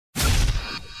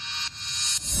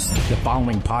The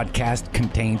following podcast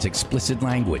contains explicit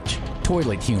language,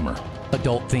 toilet humor,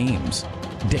 adult themes,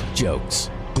 dick jokes,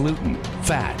 gluten,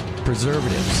 fat,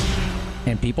 preservatives,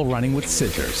 and people running with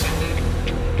scissors.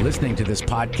 Listening to this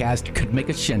podcast could make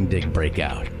a shindig break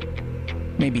out.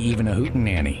 Maybe even a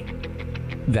hootenanny.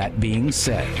 That being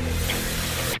said,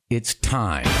 it's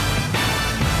time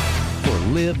for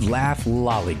Live, Laugh,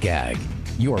 Lollygag,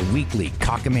 your weekly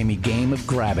cockamamie game of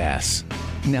grab ass.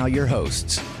 Now your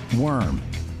hosts, Worm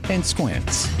and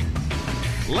Squints.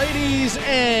 Ladies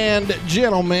and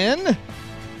gentlemen,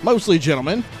 mostly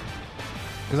gentlemen,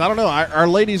 because I don't know, our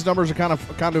ladies' numbers are kind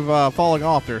of falling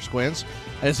off there, Squints,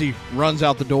 as he runs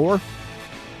out the door.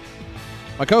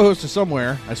 My co-host is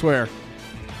somewhere, I swear.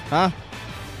 Huh?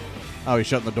 Oh, he's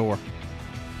shutting the door.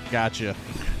 Gotcha.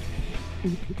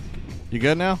 You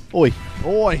good now? Oi.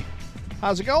 Oi.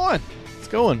 How's it going? It's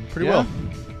going pretty well.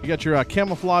 You got your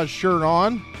camouflage shirt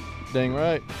on Dang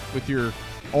right. with your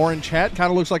orange hat.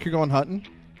 Kind of looks like you're going hunting.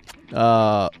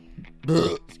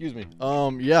 Excuse me.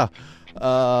 Yeah.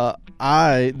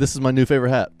 This is my new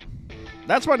favorite hat.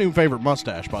 That's my new favorite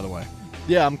mustache, by the way.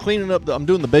 Yeah, I'm cleaning up. I'm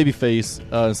doing the baby face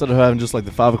instead of having just like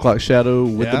the 5 o'clock shadow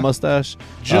with the mustache.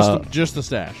 Just the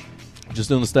stash. Just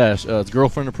doing the stash. It's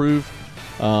girlfriend approved.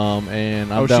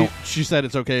 And I'm down. She said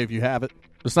it's okay if you have it.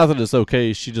 It's not that it's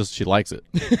okay. She likes it.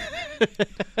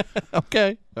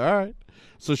 Okay. All right.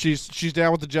 So she's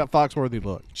down with the Jet Foxworthy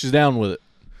look. She's down with it.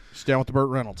 She's down with the Burt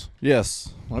Reynolds.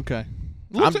 Yes. Okay.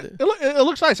 It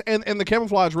looks nice, and the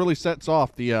camouflage really sets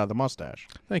off the mustache.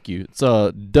 Thank you. It's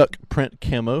a duck print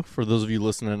camo for those of you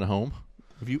listening at home.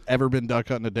 Have you ever been duck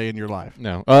hunting a day in your life?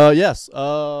 No. Yes.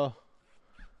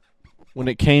 When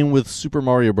it came with Super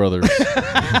Mario Brothers.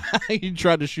 You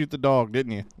tried to shoot the dog,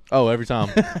 didn't you? Oh, every time.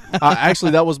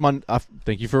 Actually, that was my.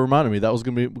 Thank you for reminding me. That was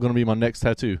gonna be my next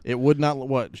tattoo. It would not.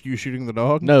 What? You shooting the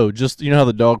dog? No, just you know how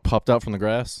the dog popped out from the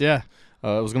grass. Yeah.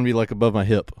 It was gonna be like above my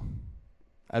hip.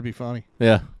 That'd be funny.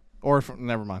 Yeah. Or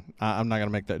never mind. I'm not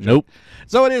gonna make that joke. Nope.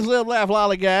 So it is Live, Laugh,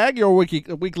 Lollygag, your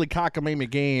weekly cockamamie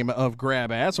game of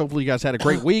grab ass. Hopefully you guys had a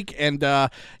great week, and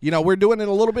we're doing it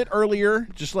a little bit earlier.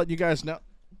 Just letting you guys know.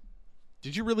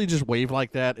 Did you really just wave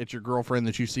like that at your girlfriend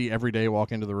that you see every day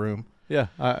walk into the room? Yeah,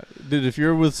 dude. If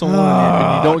you're with someone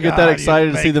and you don't get that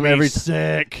excited to see them every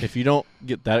sick. If you don't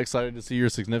get that excited to see your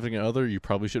significant other, you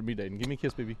probably shouldn't be dating. Give me a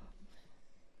kiss, baby.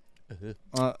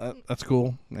 That's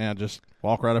cool. Yeah, just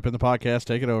walk right up in the podcast,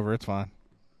 take it over. It's fine.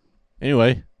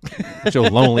 Anyway, it's your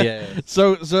lonely ass.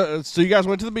 So you guys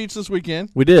went to the beach this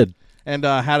weekend. We did. And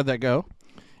how did that go?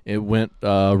 It went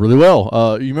really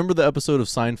well. You remember the episode of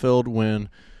Seinfeld when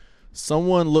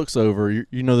someone looks over,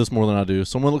 you know this more than I do,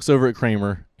 someone looks over at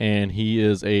Kramer, and he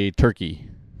is a turkey.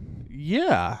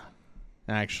 Yeah,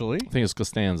 actually. I think it's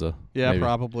Costanza. Yeah, maybe.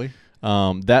 probably.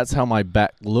 That's how my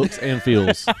back looks and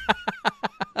feels.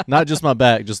 Not just my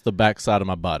back, just the back side of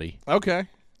my body. Okay.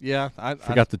 Yeah. I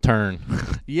forgot to turn.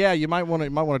 Yeah, you might want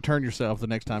to turn yourself the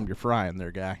next time you're frying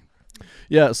there, guy.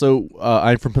 Yeah, so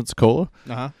I'm from Pensacola.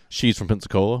 Uh-huh. She's from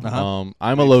Pensacola. Uh-huh.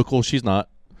 I'm a local. She's not.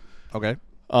 Okay.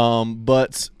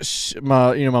 But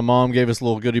my mom gave us a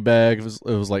little goodie bag. It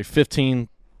was like 15,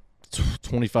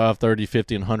 25, 30,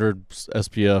 50, and 100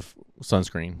 SPF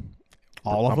sunscreen.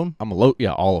 All of them?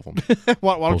 Yeah, all of them.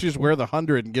 Why don't you just wear the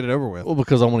 100 and get it over with? Well,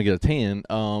 because I want to get a tan.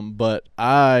 But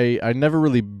I never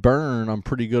really burn. I'm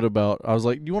pretty good about. I was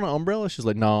like, "Do you want an umbrella?" She's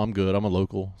like, "No, I'm good. I'm a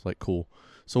local." It's like, cool.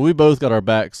 So we both got our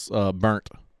backs burnt.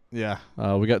 Yeah.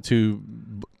 We got to.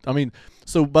 I mean,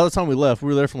 so by the time we left, we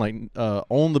were there from like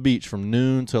on the beach from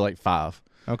noon to like 5.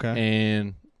 Okay.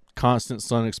 And constant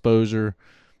sun exposure.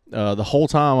 The whole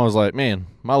time I was like, man,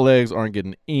 my legs aren't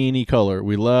getting any color.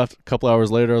 We left a couple hours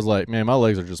later. I was like, man, my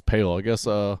legs are just pale. I guess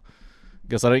I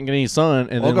didn't get any sun.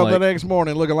 And woke then up the next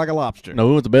morning looking like a lobster. No,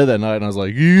 we went to bed that night, and I was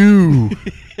like, you.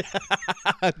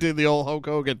 Did the old Hulk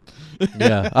Hogan.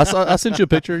 Yeah, I sent you a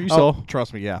picture. You saw.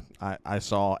 Trust me, yeah. I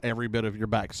saw every bit of your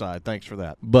backside. Thanks for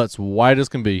that. Butts white as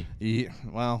can be. Yeah,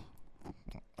 well,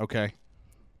 okay.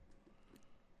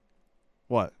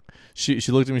 What? She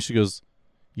looked at me. She goes,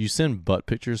 "You send butt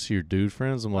pictures to your dude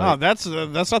friends?" I'm like, "Oh,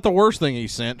 that's not the worst thing he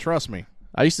sent. Trust me."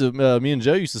 I used to. Me and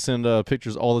Joe used to send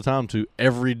pictures all the time to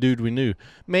every dude we knew.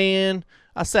 Man,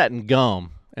 I sat in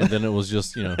gum, and then it was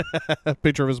just a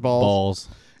picture of his balls. Balls.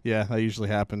 Yeah, that usually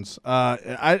happens.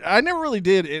 I never really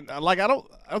did. I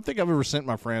don't think I've ever sent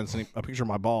my friends a picture of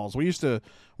my balls. We used to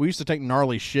take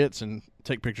gnarly shits and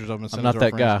take pictures of them. And send I'm them not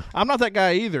to that our friends. guy. I'm not that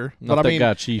guy either. Not but that I mean,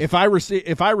 guy, Chief.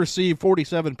 If I receive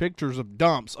 47 pictures of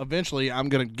dumps, eventually I'm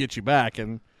gonna get you back,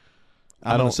 and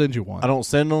I'm gonna send you one. I don't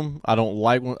send them. I don't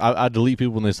like when I delete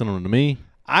people when they send them to me.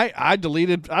 I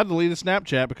deleted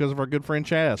Snapchat because of our good friend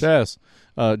Chaz.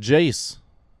 Jace,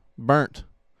 burnt.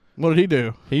 What did he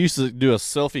do? He used to do a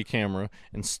selfie camera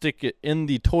and stick it in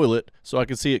the toilet so I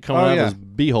could see it coming out of his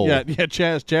beehole. Yeah,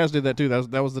 Chaz did that too.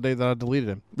 That was the day that I deleted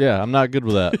him. Yeah, I'm not good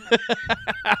with that.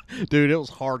 Dude, it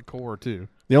was hardcore too.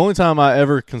 The only time I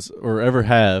ever ever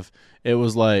have, it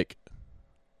was like,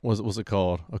 what's it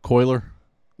called? A coiler?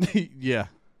 Yeah.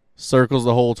 Circles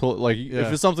the whole toilet. Like, Yeah.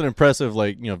 if it's something impressive,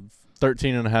 like,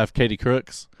 13 and a half Katie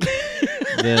Crooks,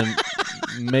 then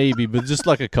maybe, but just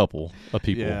like a couple of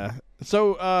people. Yeah.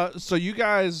 So you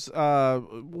guys,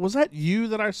 was that you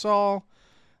that I saw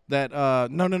that,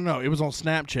 no, it was on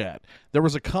Snapchat. There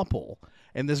was a couple,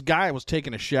 and this guy was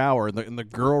taking a shower, and the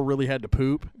girl really had to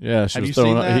poop. Yeah, she Have was you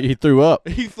throwing seen up. that? He threw up.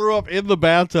 He threw up in the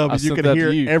bathtub, I and you sent could that hear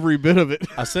to you. every bit of it.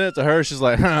 I sent it to her. She's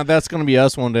like, that's going to be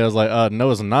us one day. I was like, no,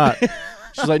 it's not.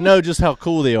 She's like, no, just how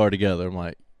cool they are together. I'm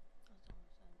like,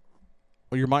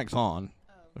 Well, your mic's on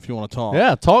if you want to talk.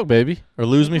 yeah, talk, baby, or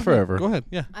lose me forever. Go ahead.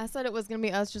 Yeah. I said it was going to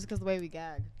be us just because the way we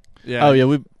gag. Yeah. Oh, yeah,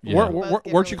 Weren't Both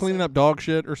get you really cleaning sick. up dog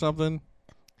shit or something?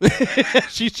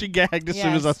 she gagged as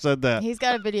soon as I Yes. said that. He's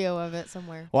got a video of it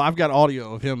somewhere. Well, I've got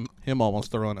audio of him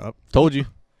almost throwing up. Told you.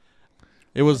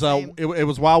 It was Same. it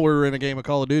was while we were in a game of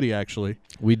Call of Duty actually.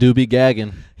 We do be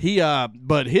gagging. He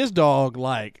but his dog,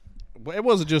 like, it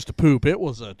wasn't just a poop, it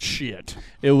was a shit.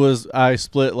 It was, I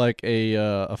split like a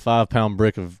 5-pound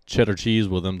brick of cheddar cheese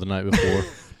with him the night before.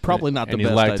 Probably not the and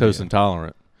best he's lactose idea.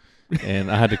 intolerant.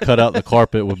 And I had to cut out the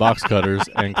carpet with box cutters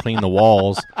and clean the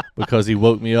walls because he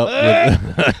woke me up.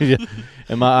 Yeah.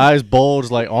 And my eyes bulged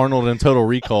like Arnold in Total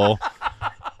Recall.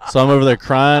 So I'm over there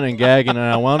crying and gagging, and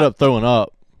I wound up throwing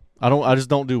up. I just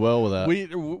don't do well with that.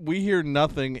 We hear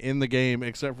nothing in the game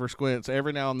except for squints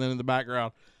every now and then in the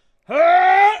background.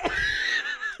 I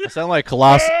sound like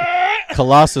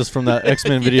Colossus from that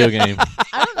X-Men video game.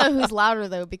 I don't know who's louder,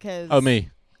 though, because Oh, me.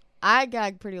 I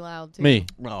gag pretty loud, too. Me.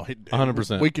 Well,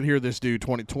 100%. We could hear this dude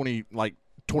 20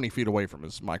 feet away from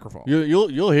his microphone.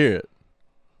 You'll hear it.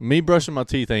 Me brushing my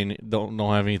teeth don't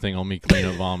have anything on me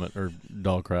cleaning up vomit or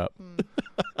dog crap.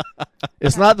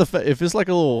 It's not if it's like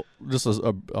a little just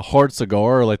a hard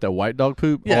cigar or like that white dog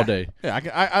poop all day.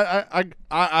 Yeah,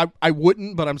 I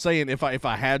wouldn't, but I'm saying if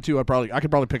I had to, I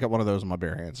could probably pick up one of those in my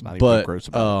bare hands. Not even But gross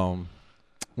about it.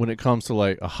 when it comes to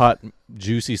like a hot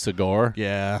juicy cigar,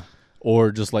 Yeah.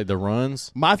 or just like the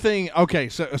runs, My thing, okay,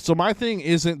 so my thing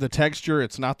isn't the texture,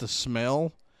 it's not the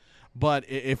smell, but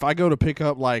if I go to pick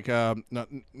up like, not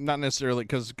necessarily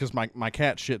because my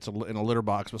cat shits in a litter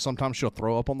box, but sometimes she'll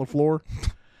throw up on the floor,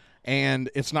 and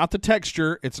it's not the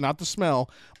texture, it's not the smell,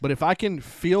 but if I can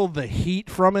feel the heat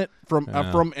from it, from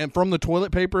the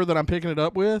toilet paper that I'm picking it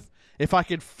up with, if I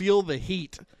could feel the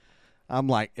heat, I'm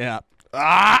like, yeah,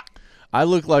 I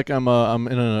look like I'm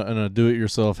in a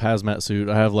do-it-yourself hazmat suit.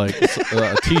 I have like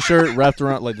a t-shirt wrapped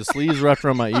around, like the sleeves wrapped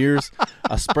around my ears.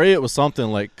 I spray it with something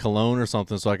like cologne or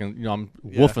something, so I can, I'm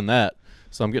woofing that.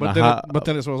 So I'm getting but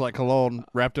then it smells like cologne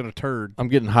wrapped in a turd. I'm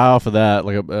getting high off of that,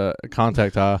 like a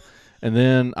contact high. And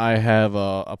then I have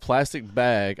a plastic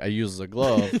bag I use as a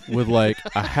glove with like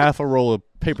a half a roll of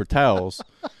paper towels.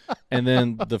 And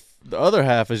then the other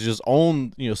half is just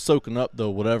soaking up the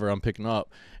whatever I'm picking up.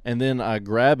 And then I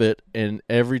grab it, and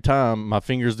every time my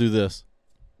fingers do this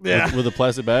with a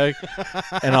plastic bag,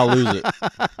 and I'll lose it.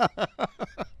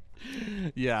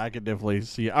 Yeah, I could definitely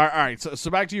see it. All right,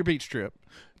 so back to your beach trip.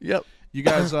 Yep. You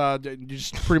guys, you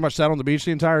just pretty much sat on the beach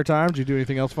the entire time? Did you do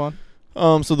anything else fun?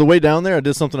 So the way down there, I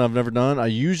did something I've never done.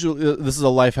 This is a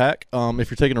life hack.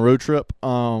 If you're taking a road trip,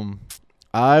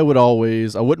 I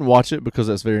wouldn't watch it because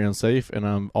that's very unsafe, and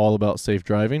I'm all about safe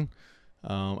driving.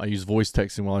 I use voice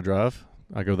texting while I drive.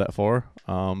 I go that far.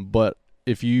 But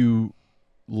if you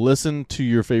listen to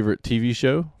your favorite TV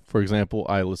show, for example,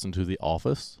 I listen to The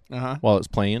Office while it's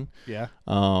playing. Yeah.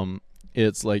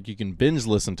 It's like you can binge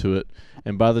listen to it,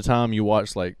 and by the time you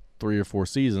watch like 3 or 4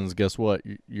 seasons, guess what?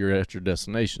 You're at your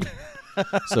destination.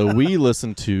 So we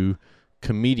listen to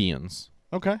comedians.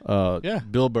 Okay. Yeah.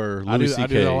 Bill Burr, Louis C.K. I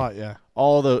do that a lot, yeah.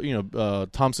 All the,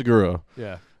 Tom Segura.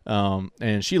 Yeah.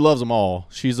 And she loves them all.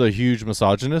 She's a huge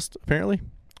misogynist, apparently,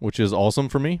 which is awesome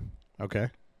for me. Okay.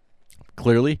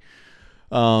 Clearly.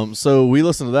 So we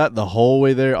listened to that the whole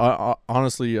way there. I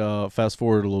honestly, fast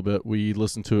forward a little bit, we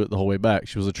listened to it the whole way back.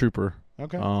 She was a trooper.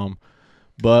 Okay.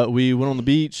 But we went on the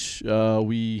beach.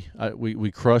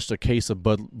 We crushed a case of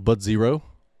Bud Zero,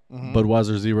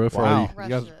 Budweiser Zero for all Wow. You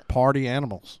guys party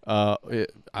animals.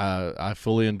 I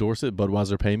fully endorse it.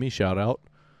 Budweiser, pay me. Shout out.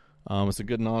 It's a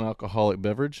good non-alcoholic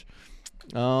beverage.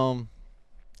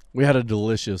 We had a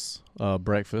delicious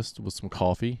breakfast with some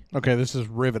coffee. Okay, this is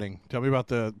riveting. Tell me about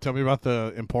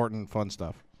the important fun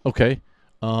stuff. Okay.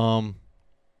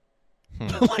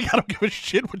 Like, I don't give a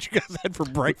shit what you guys had for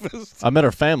breakfast. I met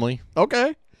our family.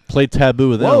 Okay. Play taboo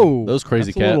with them. Whoa, Those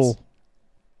crazy that's cats.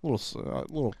 A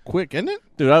little quick, isn't it?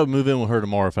 Dude, I would move in with her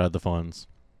tomorrow if I had the funds.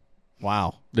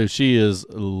 Wow. Dude, she is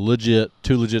legit,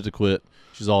 too legit to quit.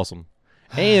 She's awesome.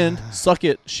 And, suck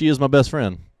it, she is my best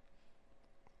friend.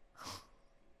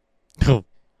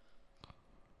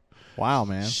 Wow,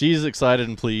 man. She's excited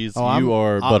and pleased. Oh, you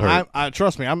are butthurt.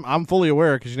 Trust me, I'm fully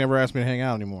aware because you never asked me to hang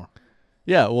out anymore.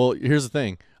 Yeah, well, here's the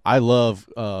thing. I love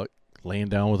laying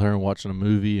down with her and watching a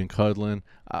movie and cuddling.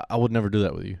 I would never do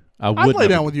that with you. I'd lay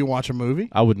down with you and watch a movie.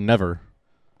 I would never.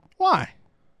 Why?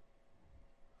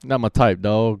 Not my type,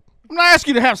 dog. I'm not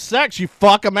asking you to have sex, you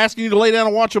fuck. I'm asking you to lay down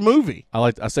and watch a movie.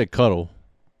 I said cuddle.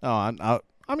 Oh,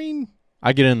 I mean,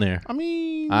 I get in there. I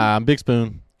mean, I'm Big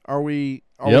Spoon. are we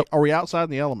Yep. are we outside in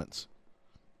the elements?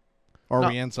 Or are No.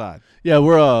 we inside? Yeah,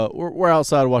 we're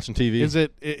outside watching TV. Is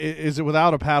it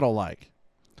without a paddle like?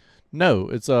 No,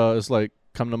 it's like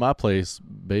come to my place,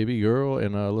 baby girl,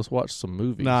 and let's watch some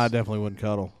movies. No, I definitely wouldn't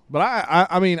cuddle. But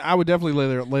I mean, I would definitely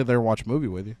lay there and watch a movie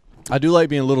with you. I do like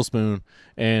being Little Spoon,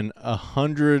 and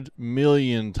 100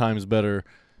 million times better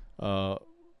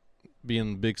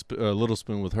being Little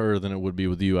Spoon with her than it would be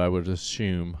with you, I would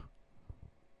assume.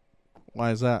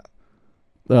 Why is that?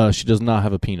 She does not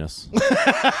have a penis.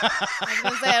 I was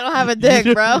gonna say I don't have a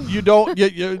dick, bro. You don't.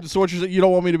 So what you're saying? You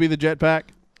don't want me to be the jetpack?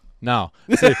 No.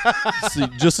 See,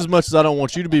 just as much as I don't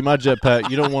want you to be my jetpack,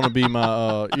 you don't want to be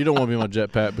my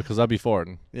jetpack because I'd be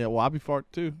farting. Yeah. Well, I'll be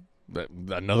fart too.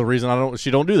 Another reason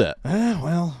she don't do that.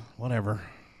 Well, whatever.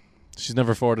 She's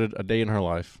never farted a day in her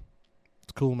life.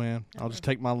 It's cool, man. I'll just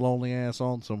take my lonely ass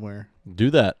on somewhere. Do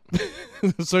that.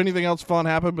 So anything else fun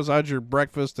happen besides your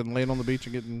breakfast and laying on the beach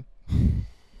and getting?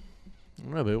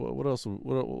 No, but what else?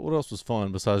 What else was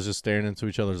fun besides just staring into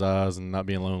each other's eyes and not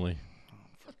being lonely?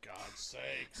 For God's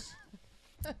sakes!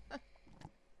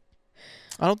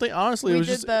 I don't think honestly We it was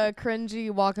did just the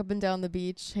cringy walk up and down the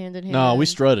beach hand in hand. no. We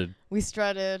strutted. We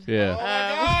strutted. Yeah. Oh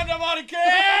my God! Nobody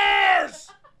cares.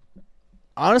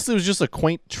 Honestly, it was just a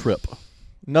quaint trip.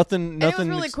 Nothing. And it was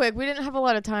really quick. We didn't have a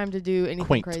lot of time to do anything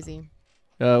Quaint. crazy.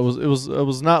 It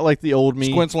was not like the old me.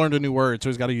 Squint's learned a new word, so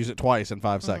he's got to use it twice in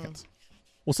 5 seconds.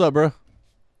 What's up, bro?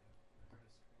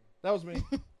 That was me.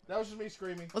 That was just me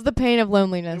screaming. It was the pain of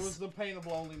loneliness. It was the pain of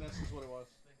loneliness is what it was.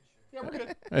 Yeah, we're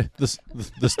good. Hey,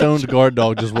 the stoned guard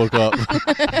dog just woke up.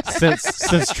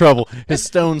 since trouble. His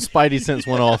stoned spidey sense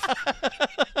went off.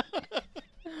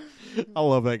 I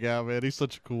love that guy, man. He's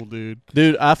such a cool dude.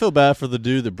 Dude, I feel bad for the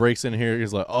dude that breaks in here.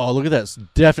 He's like, oh, look at that. It's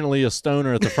definitely a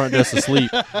stoner at the front desk asleep.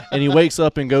 And he wakes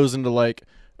up and goes into like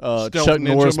Stealth Chuck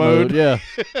ninja Norris mode. Yeah.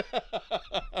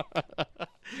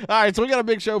 All right, so we got a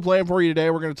big show planned for you today.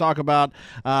 We're going to talk about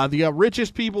the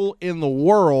richest people in the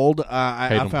world.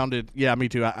 I found it. Yeah, me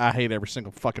too. I hate every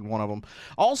single fucking one of them.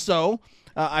 Also,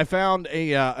 I found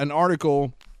an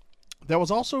article that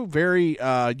was also very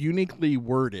uniquely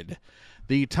worded.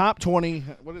 The top 20,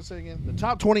 what did it say again? The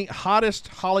top 20 hottest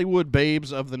Hollywood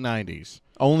babes of the 90s.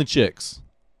 Only chicks.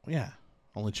 Yeah,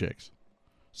 only chicks.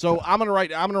 So I'm gonna write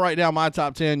down my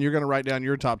top 10. You're gonna write down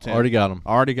your top 10. Already got them.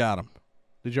 Already got them.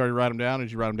 Did you already write them down? Or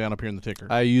did you write them down up here in the ticker?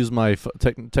 I use my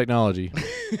technology.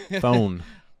 Phone.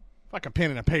 Like a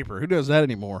pen and a paper. Who does that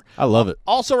anymore? I love it.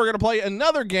 Also, we're gonna play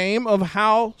another game of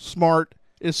How Smart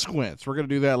is Squints. We're going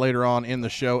to do that later on in the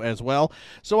show as well.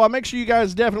 So make sure you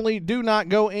guys definitely do not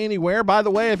go anywhere. By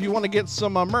the way, if you want to get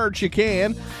some merch, you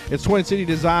can. It's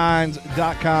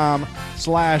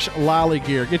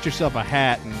TwinCityDesigns.com/lollygear. Get yourself a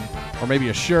hat or maybe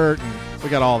a shirt, and we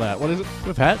got all that. What is it?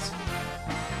 With hats?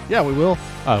 Yeah, we will.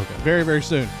 Oh, okay. Very, very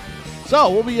soon.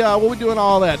 So we'll be doing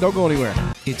all that. Don't go anywhere.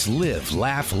 It's Live,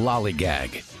 Laugh,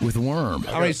 Lollygag with Worm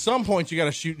I mean, at some point you got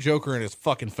to shoot Joker in his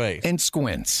fucking face. and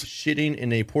Squints. Shitting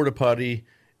in a porta potty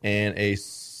and a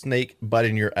snake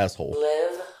biting your asshole.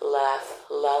 Live, laugh,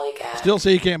 lollygag. Still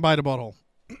say you can't bite a butthole.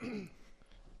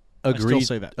 Agree,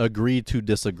 say that. Agree to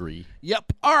disagree.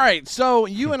 Yep. All right. So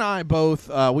you and I both,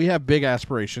 we have big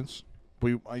aspirations.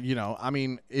 We, I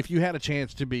mean, if you had a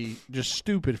chance to be just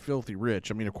stupid, filthy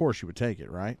rich, I mean, of course you would take it,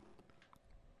 right?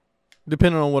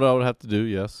 Depending on what I would have to do,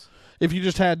 yes. If you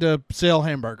just had to sell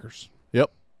hamburgers,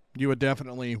 Yep. you would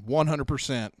definitely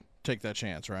 100% take that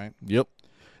chance, right? Yep.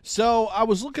 So I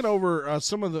was looking over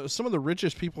some of the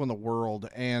richest people in the world,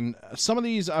 and some of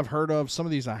these I've heard of, some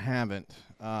of these I haven't.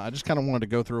 I just kind of wanted to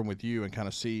go through them with you and kind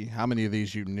of see how many of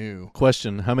these you knew.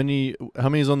 Question: How many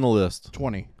is on the list?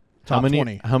 20. How Top many?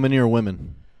 20. How many are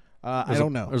women? I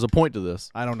don't know. There's a point to this.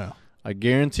 I don't know. I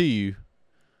guarantee you.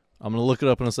 I'm gonna look it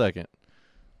up in a second.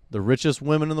 The richest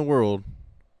women in the world.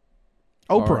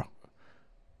 Oprah.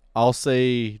 I'll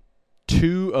say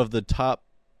 2 of the top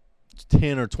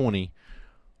 10 or 20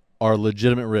 are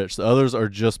legitimate rich. The others are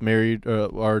just married,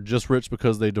 are just rich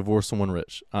because they divorced someone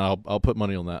rich. I'll put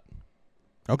money on that.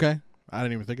 Okay. I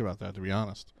didn't even think about that, to be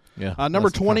honest. Yeah. Number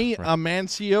that's the 20, right.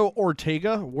 Amancio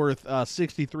Ortega, worth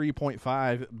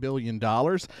 $63.5 billion.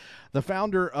 The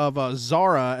founder of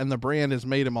Zara, and the brand has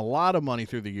made him a lot of money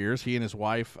through the years. He and his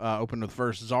wife opened the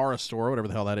first Zara store, whatever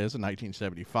the hell that is, in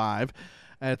 1975.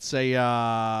 It's a,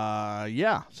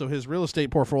 so his real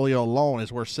estate portfolio alone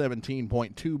is worth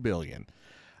 $17.2 billion.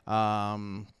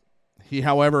 He,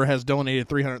 however, has donated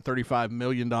 $335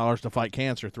 million to fight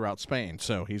cancer throughout Spain,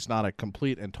 so he's not a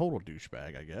complete and total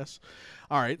douchebag, I guess.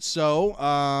 All right, so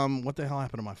what the hell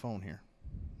happened to my phone here?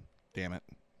 Damn it.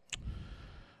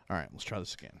 All right, let's try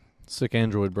this again. Sick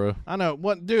Android, bro. I know.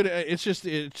 What, dude, it's just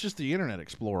the Internet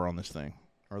Explorer on this thing,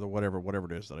 or the whatever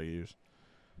it is that I use.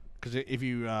 Because if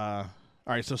you all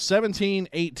right, so 17,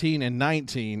 18, and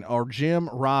 19 are Jim,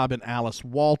 Rob, and Alice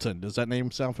Walton. Does that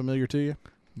name sound familiar to you?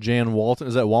 Jan Walton.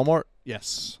 Is that Walmart?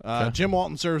 Yes. Okay. Jim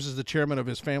Walton serves as the chairman of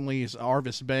his family's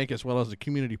Arvis Bank as well as the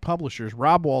community publishers.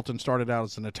 Rob Walton started out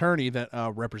as an attorney that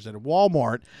represented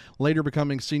Walmart, later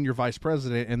becoming senior vice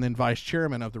president and then vice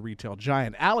chairman of the retail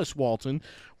giant. Alice Walton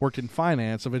worked in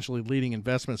finance, eventually leading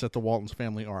investments at the Walton's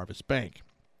family Arvis Bank.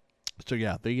 So,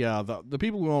 yeah, the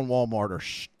people who own Walmart are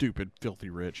stupid, filthy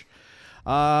rich.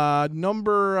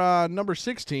 Number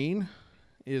 16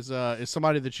 is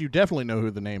somebody that you definitely know who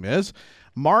the name is.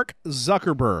 Mark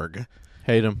Zuckerberg.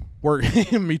 Hate him.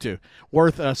 Me too.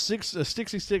 Worth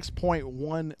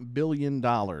 $66.1 billion.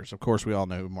 Of course, we all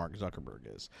know who Mark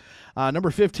Zuckerberg is.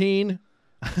 Number 15,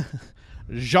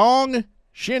 Zhong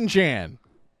Shinchan.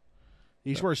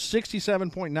 He's worth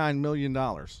 $67.9 million.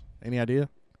 Any idea?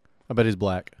 I bet he's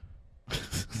black.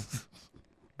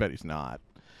 Bet he's not.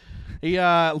 He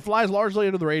flies largely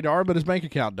under the radar, but his bank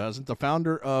account doesn't. The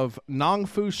founder of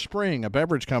Nongfu Spring, a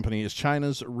beverage company, is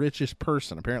China's richest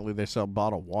person. Apparently, they sell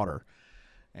bottled water.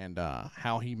 And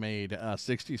how he made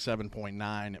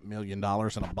 $67.9 million in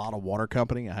a bottled water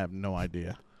company, I have no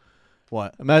idea.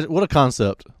 What? Imagine what a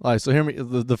concept. Like, so hear me.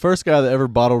 The first guy that ever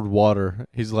bottled water,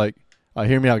 he's like,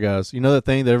 hear me out, guys. You know that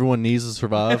thing that everyone needs to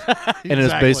survive, and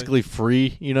it's basically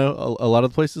free. You know, a lot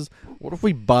of places. What if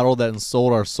we bottled that and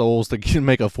sold our souls to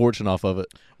make a fortune off of it?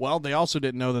 Well, they also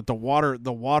didn't know that the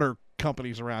water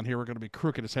companies around here were going to be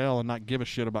crooked as hell and not give a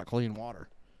shit about clean water,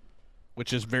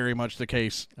 which is very much the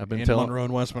case in Monroe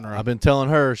and West Monroe. I've been telling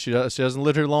her she hasn't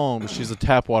lived here long, but she's a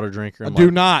tap water drinker.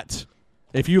 Do not.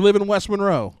 If you live in West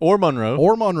Monroe or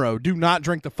Monroe, do not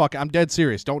drink the fuck. I'm dead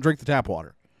serious. Don't drink the tap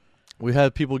water. We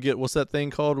had people get, what's that thing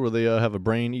called where they have a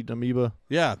brain-eating amoeba?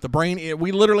 Yeah,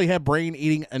 we literally have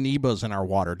brain-eating amoebas in our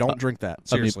water. Don't drink that.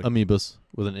 Seriously. Amoebas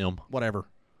with an M. Whatever.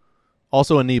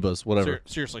 Also amoebas, whatever.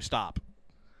 Seriously, stop.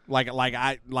 Of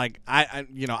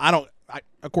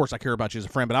course I care about you as a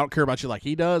friend, but I don't care about you like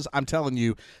he does. I'm telling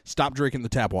you, stop drinking the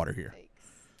tap water here.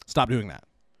 Stop doing that.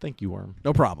 Thank you, Worm.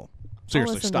 No problem.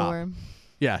 Seriously, I'll listen stop. to Worm.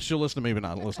 Yeah, she'll listen to me, but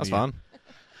not listen That's to you. fine.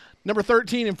 Number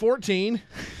 13 and 14.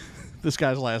 This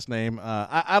guy's last name.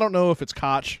 I don't know if it's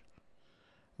Koch,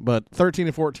 but 13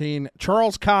 and 14,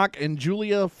 Charles Koch and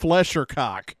Julia Flesher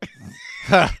Koch.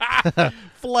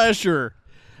 Flesher.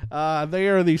 They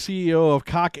are the CEO of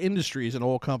Koch Industries, an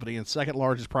oil company and second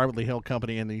largest privately held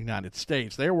company in the United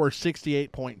States. They're worth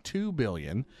 $68.2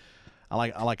 billion.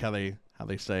 I like how they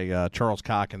say Charles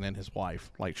Koch and then his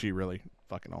wife, like she really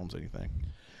fucking owns anything.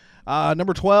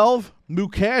 Number 12,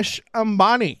 Mukesh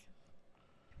Ambani.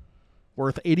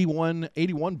 Worth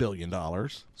 $81 billion.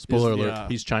 Spoiler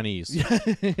alert, he's Chinese.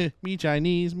 Me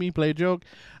Chinese, me play joke.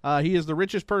 He is the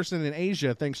richest person in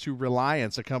Asia thanks to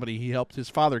Reliance, a company he helped his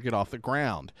father get off the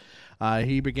ground.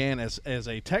 He began as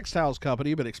a textiles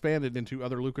company, but expanded into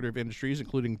other lucrative industries,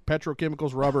 including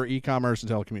petrochemicals, rubber, e-commerce, and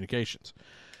telecommunications.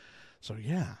 So,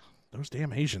 yeah, those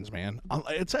damn Asians, man.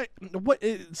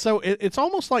 It's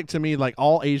almost like, to me, like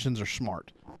all Asians are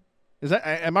smart.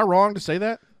 Am I wrong to say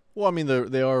that? Well, I mean,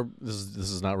 they are. This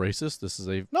is not racist. This is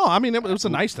a no. I mean, it was a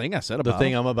nice thing I said about the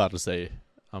thing I'm about to say.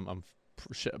 I'm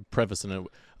prefacing it.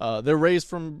 They're raised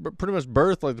from pretty much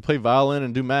birth, like to play violin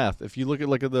and do math. If you look at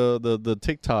like the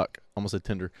TikTok, almost said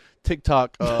Tinder,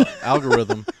 TikTok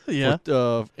algorithm, yeah,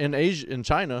 in Asia, in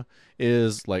China,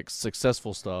 is like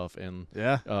successful stuff and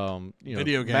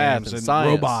video games math and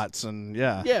science. Robots and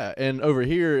yeah, and over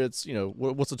here it's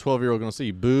what's a 12-year-old going to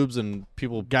see? Boobs and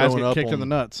people guys throwing get up kicked in the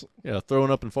nuts. Yeah, throwing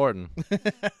up and farting.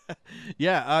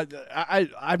 Yeah,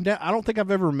 I don't think I've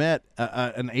ever met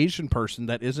an Asian person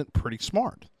that isn't pretty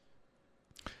smart.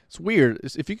 It's weird.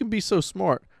 If you can be so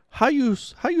smart, how you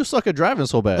suck at driving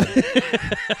so bad?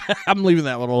 I'm leaving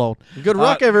that one alone. Good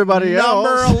luck, everybody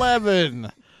Number else.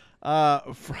 11.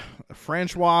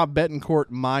 Francois Betancourt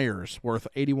Myers, worth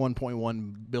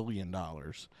 $81.1 billion.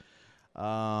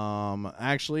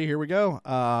 Actually, here we go.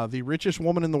 The richest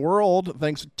woman in the world,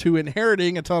 thanks to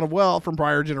inheriting a ton of wealth from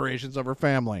prior generations of her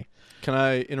family. Can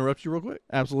I interrupt you real quick?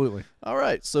 Absolutely. All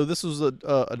right. So this was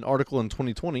an article in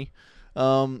 2020.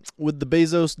 With the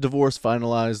Bezos divorce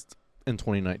finalized in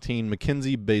 2019,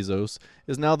 Mackenzie Bezos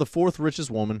is now the fourth richest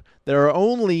woman. There are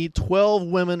only 12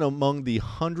 women among the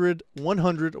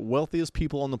 100 wealthiest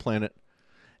people on the planet,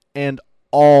 and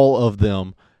all of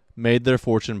them made their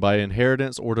fortune by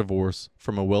inheritance or divorce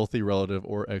from a wealthy relative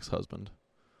or ex-husband.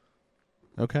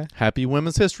 Okay. Happy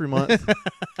Women's History Month.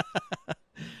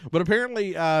 But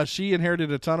apparently she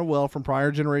inherited a ton of wealth from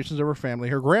prior generations of her family.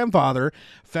 Her grandfather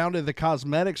founded the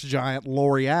cosmetics giant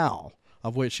L'Oreal,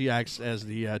 of which she acts as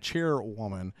the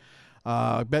chairwoman.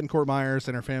 Betancourt Myers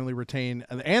and her family retain,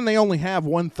 and they only have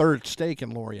 1/3 stake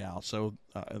in L'Oreal. So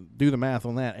do the math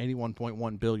on that,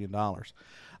 $81.1 billion.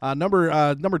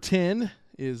 Number 10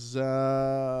 is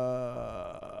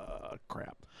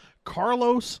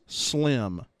Carlos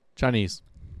Slim. Chinese.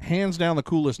 Hands down the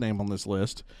coolest name on this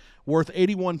list. Worth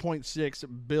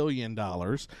 $81.6 billion.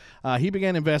 He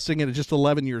began investing at just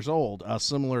 11 years old,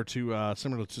 similar to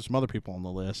some other people on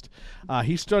the list.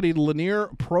 He studied linear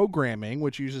programming,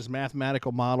 which uses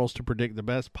mathematical models to predict the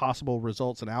best possible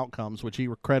results and outcomes, which he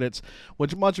credits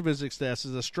much of his success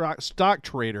as a stock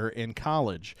trader in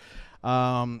college. He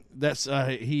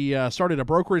started a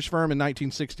brokerage firm in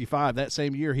 1965. That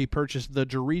same year, he purchased the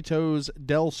Doritos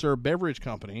Del Sur beverage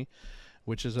company,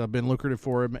 which has been lucrative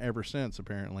for him ever since,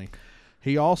 apparently.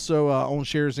 He also owns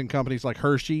shares in companies like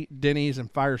Hershey, Denny's,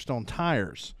 and Firestone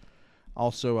Tires.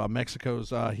 Also,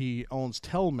 Mexico's he owns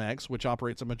Telmex, which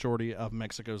operates a majority of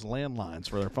Mexico's landlines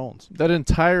for their phones. That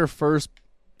entire first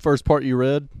part you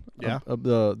read, yeah,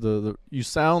 the you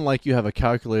sound like you have a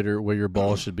calculator where your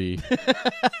ball should be.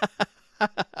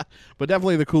 But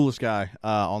definitely the coolest guy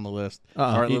on the list,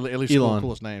 or at least Elon. the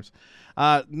coolest names.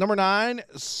 Number 9,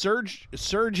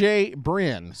 Sergey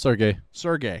Brin. Sergey,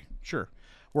 sure.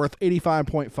 Worth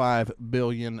 $85.5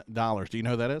 billion. Do you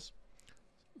know who that is?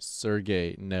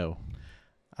 Sergey, no.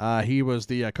 He was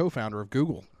the co-founder of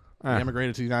Google. He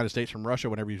immigrated to the United States from Russia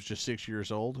whenever he was just 6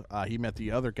 years old. He met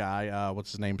the other guy,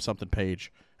 what's his name, something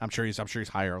Page. I'm sure he's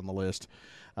higher on the list.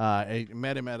 He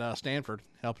met him at Stanford,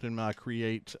 helped him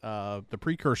create the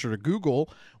precursor to Google,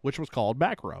 which was called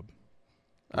Backrub.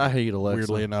 I hate Alexa.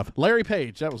 Weirdly enough. Larry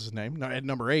Page, that was his name. No, at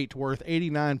number 8, worth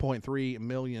 $89.3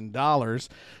 million.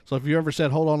 So if you ever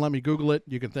said, hold on, let me Google it,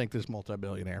 you can thank this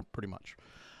multi-billionaire, pretty much.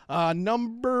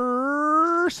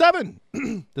 Number 7.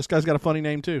 This guy's got a funny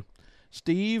name, too.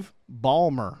 Steve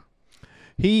Ballmer.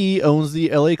 He owns the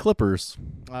LA Clippers.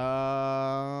 You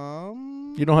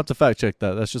don't have to fact check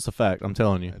that. That's just a fact. I'm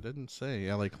telling you. I didn't say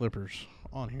LA Clippers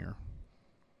on here.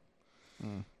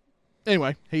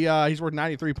 Anyway, he's worth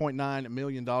 $93.9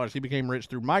 million. He became rich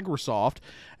through Microsoft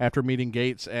after meeting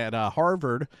Gates at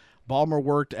Harvard. Ballmer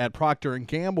worked at Procter &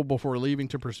 Gamble before leaving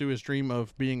to pursue his dream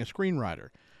of being a screenwriter.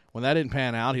 When that didn't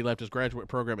pan out, he left his graduate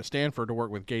program at Stanford to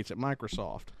work with Gates at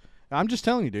Microsoft. I'm just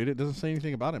telling you, dude. It doesn't say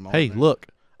anything about him. Hey, look.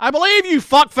 I believe you,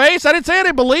 fuckface. I didn't say I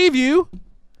didn't believe you.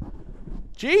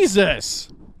 Jesus.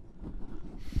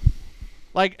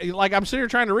 Like I'm sitting here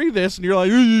trying to read this, and you're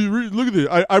like, look at this.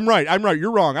 I'm right.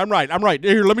 You're wrong. I'm right.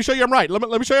 Here, let me show you I'm right. Let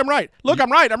me show you I'm right. Look,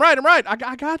 I'm right.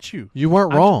 I got you. You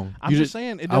weren't wrong. I'm just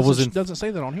saying, it doesn't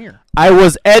say that on here. I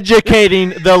was educating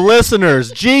the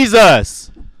listeners.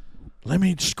 Jesus. Let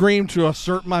me scream to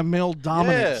assert my male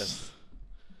dominance. Yes.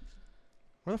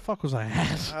 Where the fuck was I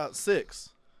at? 6.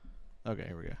 Okay,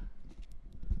 here we go.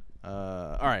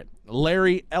 All right.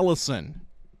 Larry Ellison.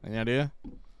 Any idea?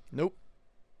 Nope.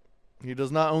 He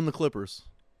does not own the Clippers.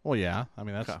 Well, yeah. I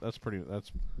mean, that's pretty.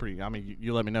 I mean,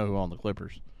 you let me know who owned the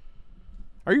Clippers.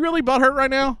 Are you really butthurt right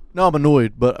now? No, I'm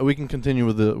annoyed, but we can continue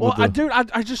with the. Well, I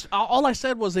just all I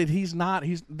said was that he's not.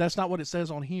 That's not what it says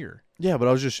on here. Yeah, but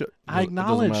I was just. I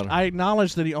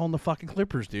acknowledged that he owned the fucking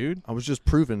Clippers, dude. I was just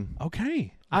proving.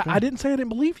 Okay. I didn't say I didn't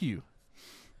believe you.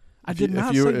 I did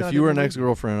not. If you were an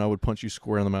ex-girlfriend, I would punch you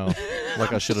square in the mouth,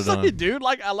 like I should have done, dude.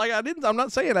 Like I didn't. I'm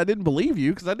not saying I didn't believe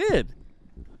you because I did.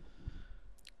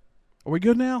 Are we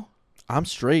good now? I'm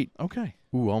straight. Okay.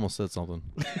 Ooh, I almost said something.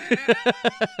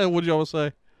 What'd you almost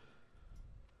say?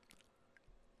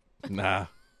 Nah.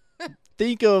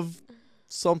 Think of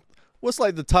some. What's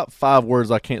like the top 5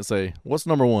 words I can't say? What's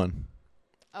number 1?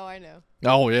 Oh, I know.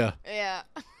 Oh yeah. Yeah.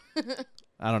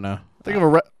 I don't know. Think of a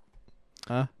rap.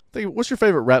 Huh? What's your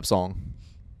favorite rap song?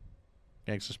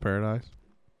 Gangsta's Paradise.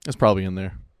 It's probably in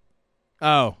there.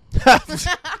 Oh.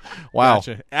 Wow.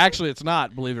 Gotcha. Actually, it's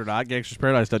not. Believe it or not, Gangster's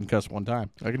Paradise doesn't cuss one time.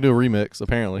 I can do a remix,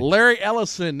 apparently. Larry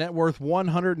Ellison, net worth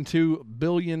 $102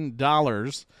 billion.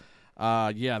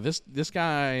 This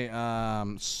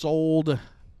guy sold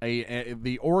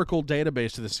the Oracle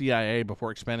database to the CIA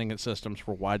before expanding its systems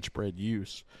for widespread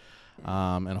use,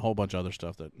 and a whole bunch of other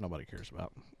stuff that nobody cares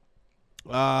about.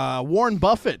 Warren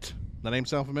Buffett. That name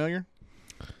sound familiar?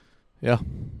 Yeah.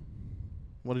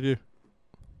 What'd he do?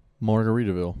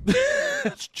 Margaritaville.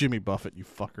 That's Jimmy Buffett, you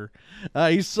fucker.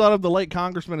 He's son of the late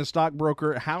congressman and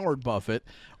stockbroker Howard Buffett.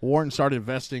 Warren started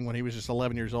investing when he was just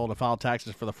 11 years old and filed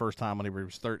taxes for the first time when he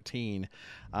was 13.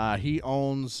 He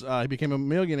became a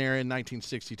millionaire in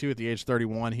 1962 at the age of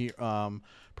 31. He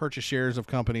purchased shares of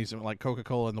companies like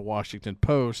Coca-Cola and the Washington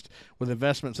Post with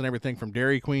investments in everything from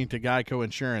Dairy Queen to Geico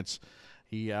Insurance.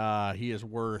 He is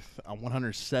worth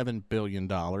 $107 billion.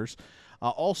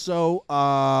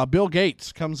 Bill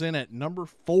Gates comes in at number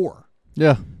 4.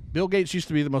 Yeah. Bill Gates used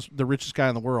to be the richest guy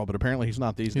in the world, but apparently he's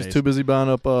not these days. He's too busy buying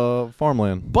up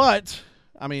farmland. But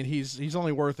I mean, he's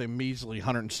only worth a measly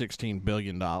 $116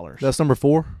 billion. That's number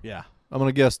 4? Yeah. I'm going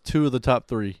to guess 2 of the top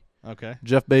 3. Okay.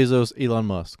 Jeff Bezos, Elon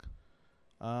Musk.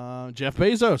 Jeff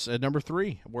Bezos at number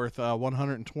 3, worth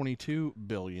 $122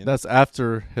 billion. That's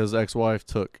after his ex-wife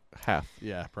took half.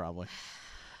 Yeah, probably.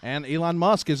 And Elon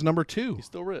Musk is number 2. He's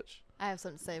still rich. I have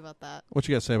something to say about that. What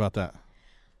you got to say about that?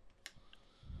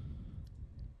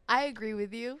 I agree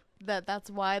with you that that's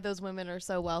why those women are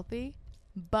so wealthy,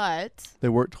 but They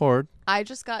worked hard. I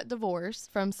just got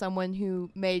divorced from someone who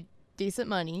made decent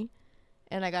money,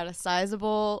 and I got a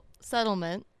sizable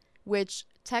settlement, which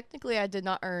technically I did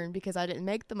not earn because I didn't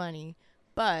make the money,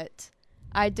 but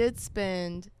I did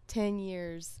spend 10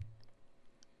 years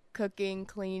cooking,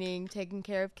 cleaning, taking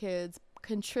care of kids,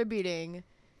 contributing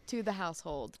to the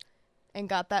household, and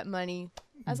got that money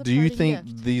as a Do you parting think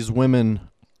gift. these women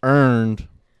earned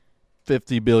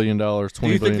 $50 billion, $20 billion? Do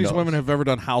you think these women have ever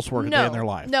done housework a day in their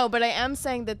life? No, but I am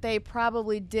saying that they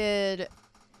probably did.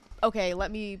 Okay, let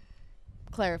me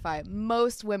clarify.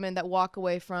 Most women that walk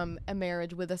away from a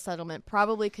marriage with a settlement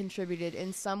probably contributed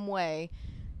in some way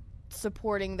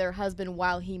supporting their husband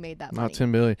while he made that money. Not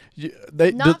 $10 billion.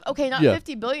 Not yeah.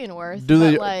 50 billion worth. Do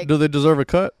they but like, do they deserve a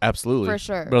cut? Absolutely, For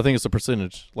sure. But I think it's a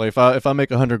percentage. Like if I make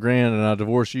 $100,000 and I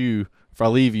divorce you, if I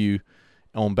leave you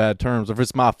on bad terms, if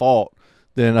it's my fault,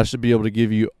 then I should be able to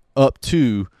give you up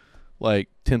to like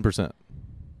 10%,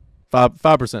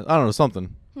 5%. I don't know,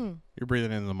 something. You're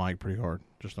breathing into the mic pretty hard.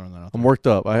 Just throwing that out I'm there. worked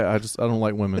up. I don't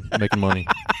like women making money.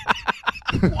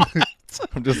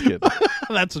 I'm just kidding.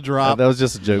 That's a drop. That was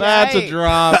just a joke. That's a Yikes.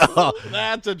 drop.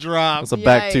 That's a drop. That's a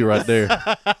back two Yikes. right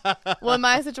there. well, in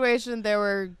my situation,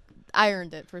 I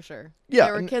earned it for sure. Yeah,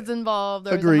 There were kids involved.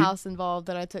 There was agreed. a house involved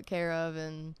that I took care of,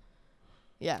 and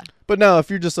yeah. But now, if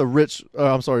you're just a rich,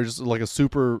 just like a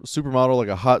supermodel, like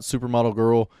a hot supermodel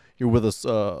girl, you're with a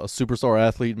superstar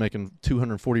athlete making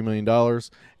 $240 million,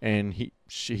 and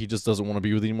he just doesn't want to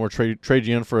be with you anymore, trade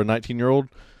you in for a 19-year-old,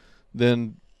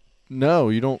 then no,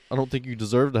 you don't. I don't think you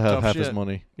deserve to have Tough half shit. his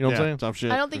money. You know what I'm saying? Tough shit.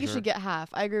 I don't think for you sure. should get half.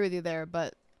 I agree with you there,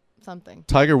 but something.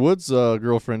 Tiger Woods'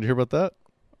 girlfriend. You hear about that?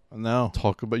 No.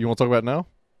 You want to talk about it now?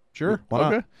 Sure. Why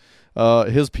not?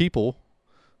 Okay. His people,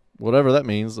 whatever that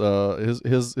means,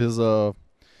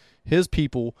 his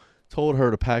people told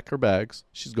her to pack her bags.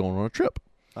 She's going on a trip.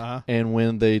 Uh-huh. And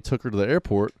when they took her to the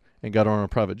airport and got her on a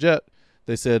private jet,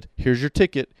 they said, "Here's your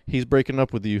ticket. He's breaking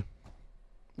up with you."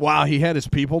 Wow, he had his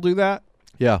people do that?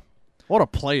 Yeah, What a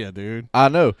playa, dude. I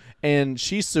know. And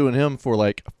she's suing him for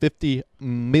like $50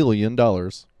 million.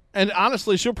 And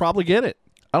honestly, she'll probably get it.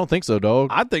 I don't think so, dog.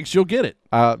 I think she'll get it.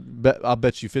 I'll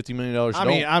bet you $50 million. I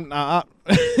mean, I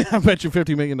bet you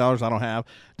 $50 million I don't have.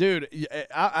 Dude,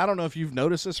 I don't know if you've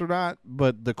noticed this or not,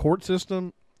 but the court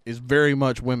system is very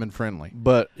much women friendly.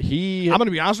 but I'm going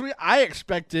to be honest with you. I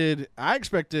expected,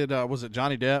 was it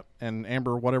Johnny Depp and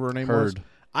Amber, whatever her name was? Heard.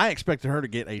 I expected her to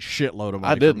get a shitload of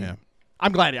money I didn't. from him.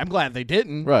 I'm glad they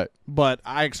didn't. Right. But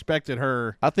I expected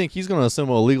her. I think he's going to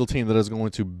assemble a legal team that is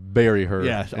going to bury her.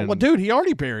 Yeah. And- Well, dude, he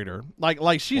already buried her.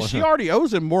 Like she already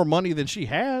owes him more money than she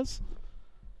has.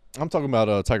 I'm talking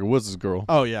about Tiger Woods' girl.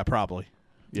 Oh yeah, probably.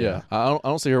 Yeah. I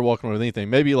don't see her walking away with anything.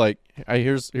 Maybe like, hey,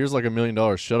 here's like $1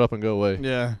 million. Shut up and go away.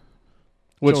 Yeah.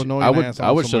 Which Joe annoying I would ass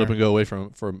I would shut somewhere. up and go away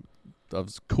from a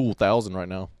cool 1,000 right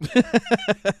now.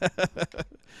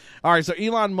 All right, so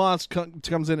Elon Musk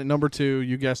comes in at number 2.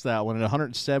 You guessed that one at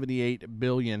 $178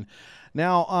 billion.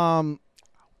 Now,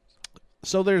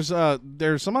 so there's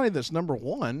somebody that's number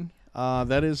 1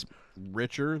 that is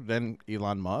richer than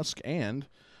Elon Musk and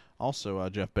also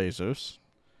Jeff Bezos,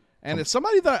 and it's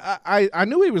somebody that I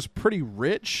knew he was pretty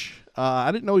rich.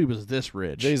 I didn't know he was this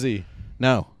rich. Jay-Z.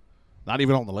 No, Not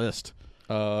even on the list.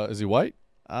 Is he white?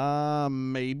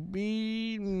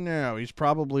 Maybe no. He's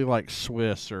probably like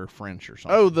Swiss or French or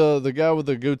something. Oh, the guy with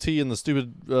the goatee and the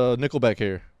stupid Nickelback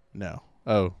hair. No.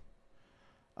 Oh.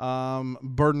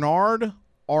 Bernard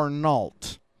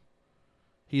Arnault.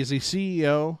 He is the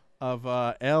CEO of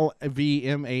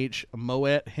LVMH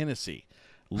Moet Hennessy,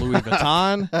 Louis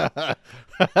Vuitton,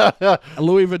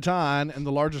 and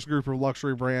the largest group of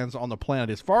luxury brands on the planet.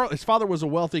 His father was a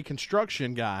wealthy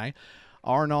construction guy.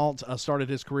 Arnault started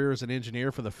his career as an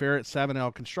engineer for the Ferret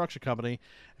Savinel Construction Company,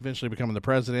 eventually becoming the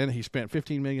president. He spent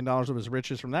 $15 million of his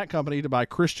riches from that company to buy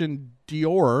Christian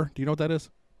Dior. Do you know what that is?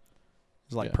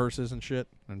 It's like purses and shit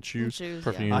and shoes.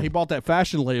 Perfume. He bought that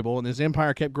fashion label, and his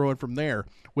empire kept growing from there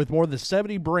with more than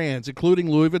 70 brands, including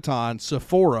Louis Vuitton,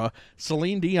 Sephora,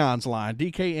 Celine Dion's line,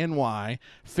 DKNY,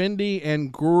 Fendi,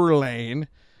 and Guerlain.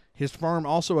 His firm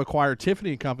also acquired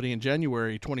Tiffany & Company in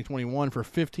January 2021 for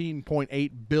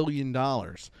 $15.8 billion.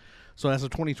 So as of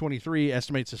 2023,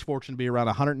 estimates his fortune to be around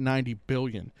 $190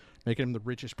 billion, making him the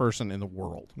richest person in the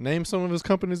world. Name some of his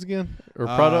companies again or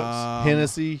products.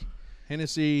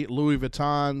 Hennessy, Louis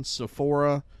Vuitton,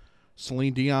 Sephora,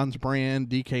 Celine Dion's brand,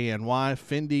 DKNY,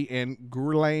 Fendi, and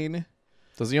Guerlain.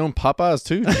 Does he own Popeyes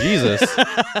too? Jesus.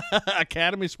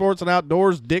 Academy Sports and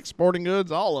Outdoors, Dick's Sporting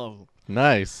Goods, all of them.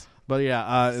 Nice. But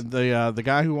yeah, the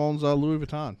guy who owns Louis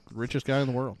Vuitton, richest guy in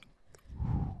the world.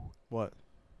 What?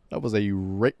 That was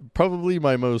probably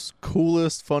my most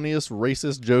coolest, funniest,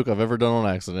 racist joke I've ever done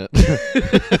on accident.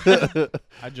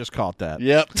 I just caught that.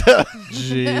 Yep.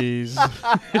 Jeez.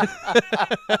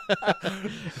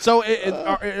 So,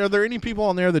 are there any people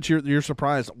on there that you're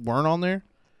surprised weren't on there?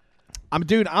 I'm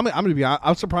gonna be.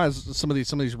 I'm surprised some of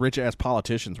these rich ass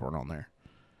politicians weren't on there.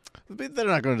 They're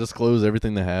not going to disclose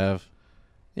everything they have.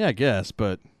 Yeah, I guess,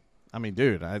 but I mean,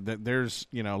 dude, there's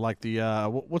like the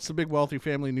what's the big wealthy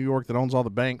family in New York that owns all the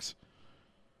banks?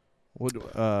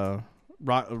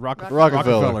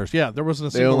 Rockefellers. Yeah, there wasn't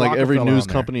a They single own like every Rockefeller news on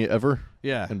there. company ever.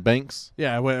 Yeah, And banks.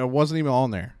 yeah, it wasn't even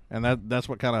on there, and that's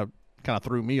what kind of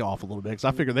threw me off a little bit because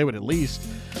I figured they would at least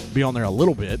be on there a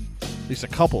little bit, at least a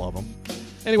couple of them.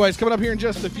 Anyways, coming up here in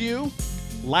just a few,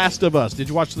 Last of Us. Did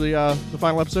you watch the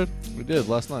final episode? We did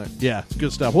last night. Yeah, it's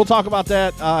good stuff. We'll talk about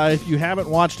that. If you haven't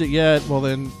watched it yet, well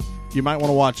then you might want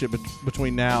to watch it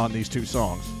between now and these two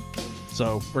songs.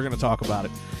 So we're going to talk about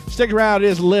it. Stick around. It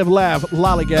is Live, Laugh,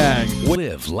 Lollygag.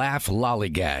 Live, Laugh,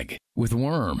 Lollygag with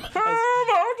Worm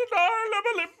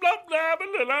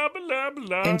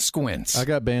and Squints. I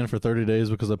got banned for 30 days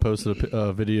because I posted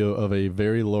a video of a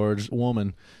very large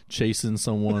woman chasing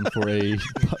someone for a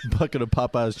bucket of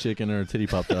Popeye's chicken and her titty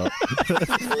popped out.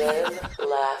 Live,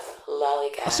 laugh,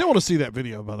 lollygag. I still want to see that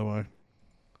video, by the way.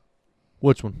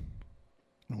 Which one?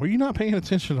 Were you not paying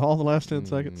attention to all the last 10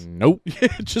 seconds? Nope.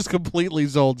 It just completely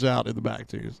zolds out in the back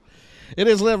twos. It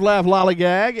is Live, Laugh,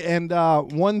 Lollygag, and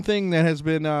one thing that has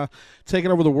been taking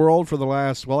over the world for the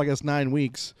last, 9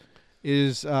 weeks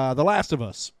is The Last of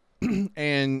Us.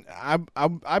 And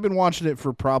I've been watching it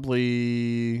for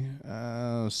probably 6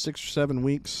 or 7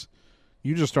 weeks.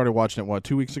 You just started watching it, what,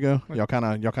 2 weeks ago? Y'all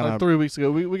kind of 3 weeks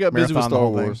ago. We got busy with Star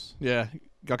Wars. Yeah,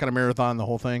 y'all kind of marathon the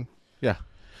whole thing. Yeah.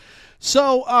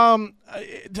 So,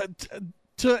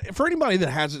 for anybody that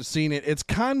hasn't seen it, it's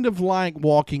kind of like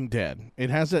Walking Dead.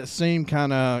 It has that same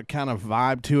kind of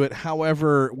vibe to it.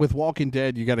 However, with Walking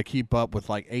Dead, you got to keep up with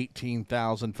like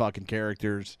 18,000 fucking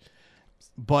characters.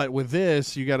 But with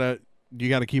this, you gotta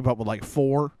keep up with like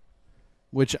 4,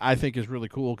 which I think is really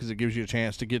cool because it gives you a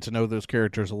chance to get to know those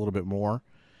characters a little bit more.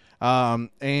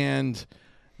 And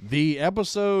the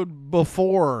episode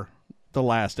before the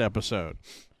last episode,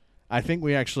 I think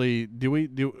we actually do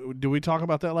we talk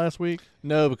about that last week?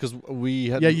 No, because we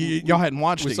had y'all hadn't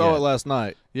watched it We yet. saw it last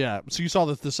night. Yeah, so you saw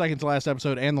the second to last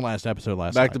episode and the last episode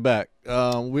last Back night. to back.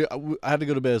 I had to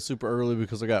go to bed super early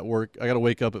because I got work. I got to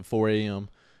wake up at 4 a.m.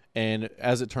 And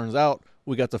as it turns out,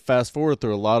 we got to fast forward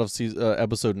through a lot of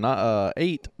episode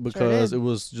 8 because it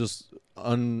was just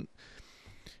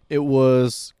it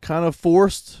was kind of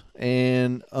forced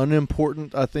and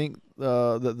unimportant. I think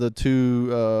the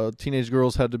two teenage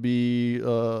girls had to be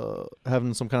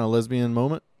having some kind of lesbian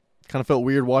moment. Kind of felt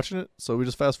weird watching it, so we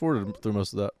just fast forwarded through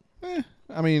most of that.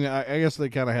 I mean, I guess they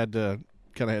kind of had to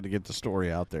get the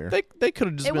story out there. They could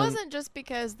have just. It wasn't just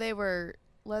because they were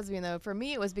lesbian though. For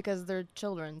me, it was because they're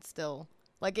children still.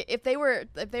 Like if they were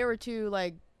two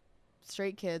like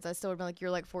straight kids, I still would be like, you're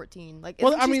like 14. Like,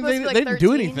 well, isn't I she mean, supposed they to be, like, didn't do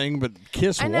 13? anything but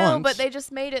kiss I once. know, but they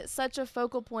just made it such a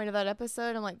focal point of that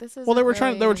episode. I'm like, this is. Well, they were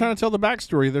trying to tell the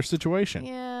backstory of their situation.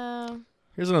 Yeah.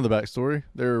 Here's another backstory.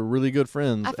 They're really good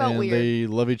friends, I felt and weird. they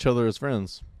love each other as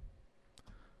friends.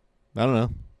 I don't know.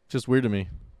 It's just weird to me.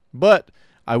 But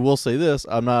I will say this: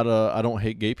 I don't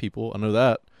hate gay people. I know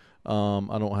that.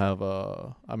 I don't have.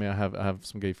 I mean, I have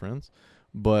some gay friends,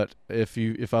 but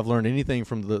if I've learned anything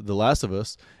from the Last of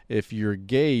Us, if you're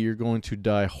gay, you're going to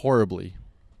die horribly.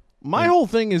 My whole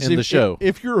thing is in the show.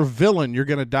 If you're a villain, you're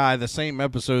going to die the same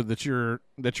episode that you're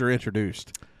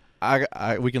introduced.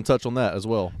 We can touch on that as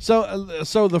well.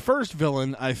 So the first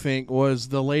villain, I think, was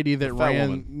the lady that ran.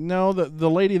 woman. No, the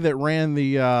lady that ran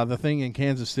the thing in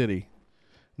Kansas City.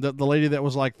 The lady that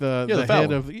was like the fat head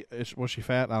one. of the. Was she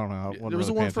fat? I don't know. There was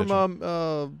the one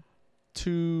from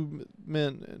Two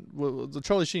Men, the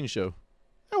Charlie Sheen show.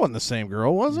 That wasn't the same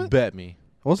girl, was it? Bet me,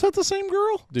 Was that the same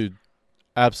girl? dude.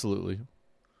 Absolutely.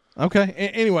 Okay.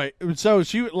 Anyway, so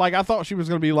she I thought she was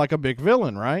going to be like a big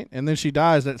villain, right? And then she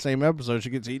dies that same episode. She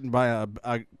gets eaten by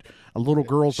a little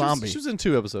girl zombie. She was in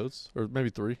 2 episodes, or maybe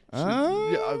 3.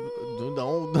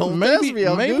 Don't maybe test me.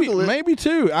 I'll Google it. maybe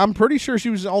 2. I'm pretty sure she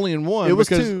was only in 1. It was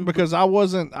because, 2. because I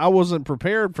wasn't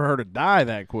prepared for her to die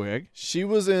that quick. She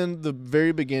was in the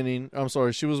very beginning. I'm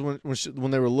sorry. She was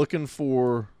when they were looking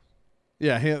for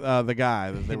Yeah, the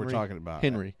guy that they were Henry. talking about.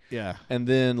 Henry, Yeah. and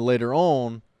then later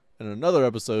on in another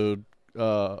episode,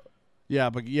 because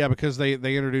they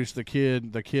introduced the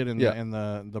kid and Yeah. and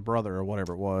the brother or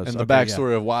whatever it was, and the Okay, yeah.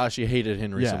 backstory of why she hated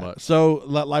Henry so much. So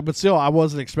but still, I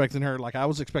wasn't expecting her. Like I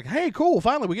was expecting, hey, cool,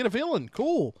 finally we get a villain,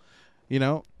 cool,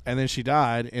 And then she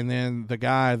died, and then the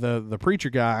guy, the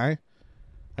preacher guy,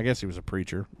 I guess he was a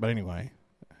preacher, but anyway,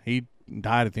 he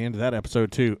died at the end of that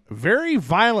episode too, very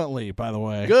violently, by the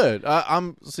way. Good.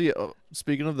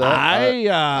 Speaking of that,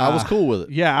 I was cool with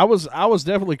it. Yeah, I was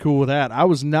definitely cool with that. I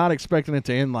was not expecting it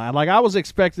to end like I was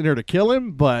expecting her to kill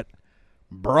him, but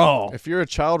bro, If you're a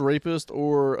child rapist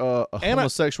or a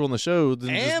homosexual in the show,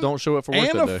 then just don't show up for work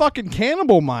and that a day. fucking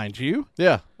cannibal, mind you.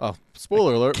 Yeah. Oh,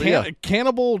 spoiler alert. But yeah.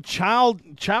 Cannibal child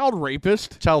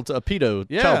rapist. Pedo.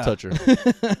 Yeah. Child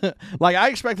toucher. Like I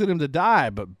expected him to die,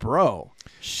 but bro,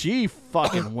 she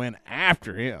fucking went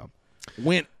after him.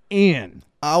 Went in.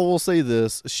 I will say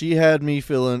this: she had me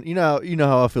feeling. You know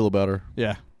how I feel about her.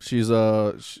 Yeah. She's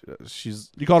You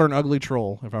called her an ugly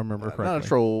troll, if I remember correctly. not a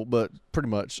troll, but pretty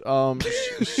much.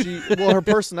 Her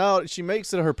personality. She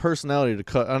makes it her personality to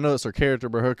cut. I know it's her character,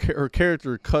 but her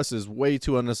character cusses way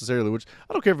too unnecessarily. Which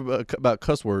I don't care about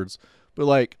cuss words, but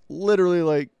like literally,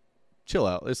 like chill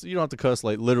out. You don't have to cuss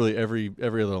like literally every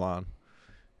other line.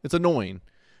 It's annoying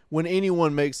when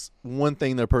anyone makes one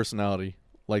thing their personality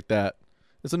like that.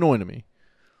 It's annoying to me.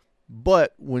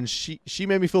 But when she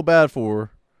made me feel bad for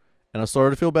her. And I started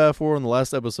to feel bad for her in the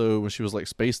last episode when she was like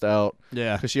spaced out.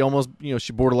 Yeah. Because she almost,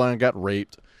 she borderline got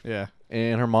raped. Yeah.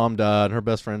 And her mom died, and her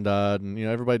best friend died, and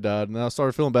everybody died. And then I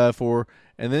started feeling bad for her.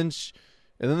 And then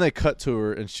they cut to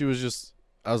her, and she was just,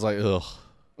 I was like, ugh.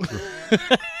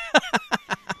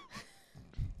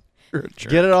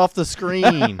 Get it off the screen.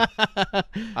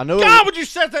 I know. God, would you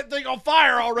set that thing on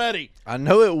fire already? I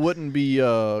know it wouldn't be,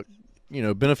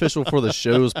 beneficial for the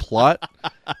show's plot.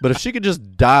 But if she could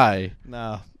just die.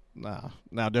 No,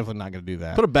 definitely not going to do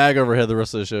that. Put a bag over her head the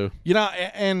rest of the show.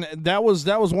 And that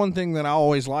was one thing that I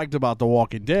always liked about The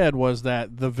Walking Dead was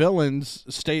that the villains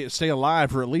stay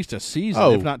alive for at least a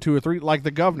season, if not 2 or 3. Like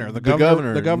the governor,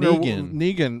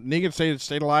 Negan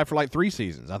stayed alive for like 3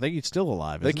 seasons. I think he's still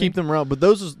alive. They keep them around, but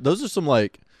those are some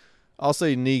like, I'll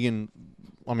say Negan.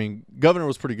 I mean, Governor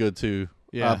was pretty good too.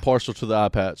 Yeah, partial to the eye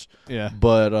patch. Yeah,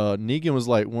 but Negan was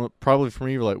like probably for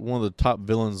me like one of the top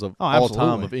villains of all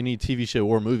time of any TV show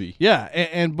or movie.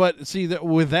 Yeah, but see that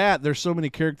with that, there's so many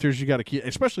characters you got to keep,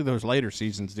 especially those later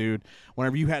seasons, dude.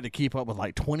 Whenever you had to keep up with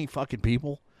like 20 fucking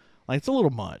people, like it's a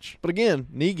little much. But again,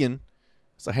 Negan,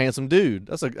 is a handsome dude.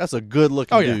 That's a good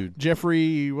looking dude.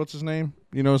 Jeffrey, what's his name?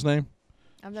 You know his name?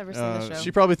 I've never seen the show.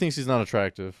 She probably thinks he's not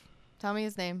attractive. Tell me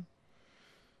his name.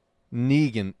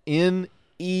 Negan. Negan.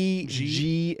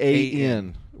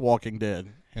 Walking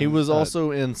Dead. He was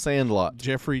also in Sandlot.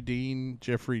 Jeffrey Dean.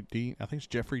 I think it's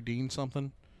Jeffrey Dean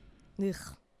something. Ugh.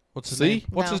 What's his name?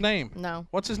 No. His name? No.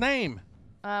 What's his name?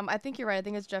 I think you're right. I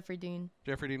think it's Jeffrey Dean.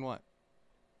 Jeffrey Dean what?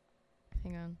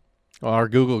 Hang on. Oh, our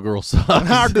Google girl sucks.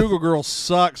 Our Google girl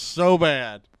sucks so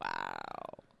bad. Wow.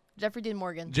 Jeffrey Dean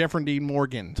Morgan. Jeffrey Dean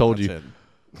Morgan. Told That's you. it.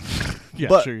 Yeah,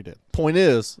 but sure you did. Point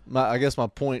is, I guess my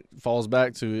point falls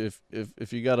back to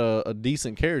if you got a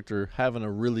decent character, having a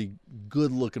really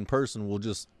good looking person will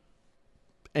just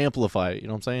amplify it. You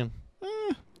know what I'm saying?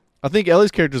 I think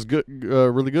Ellie's character is good,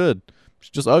 really good.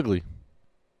 She's just ugly.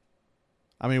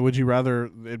 I mean, would you rather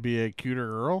it be a cuter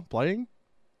girl playing?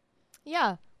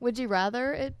 Yeah. Would you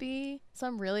rather it be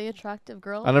some really attractive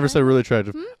girl? I never said really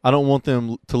attractive. I don't want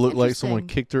them to look like someone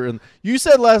kicked her. And you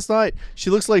said last night she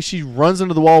looks like she runs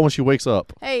into the wall when she wakes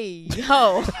up. Hey,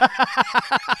 yo.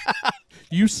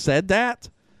 You said that?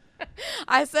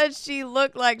 I said she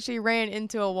looked like she ran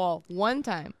into a wall one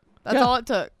time. That's Yeah. all it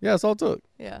took. Yeah, that's all it took.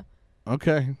 Yeah.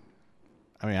 Okay.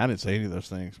 I mean, I didn't say any of those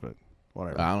things, but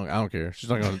whatever. I don't care. She's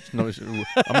not gonna. No,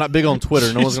 I'm not big on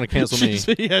Twitter. No one's gonna cancel me.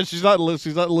 She's not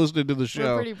listening to the We're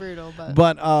show. pretty brutal, but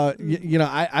But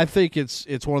I think it's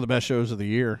one of the best shows of the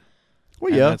year. Well,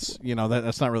 And yeah.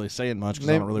 that's not really saying much because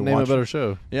I don't really name watch a better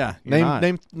show. Yeah, you're not.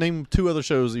 Name 2 other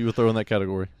shows that you would throw in that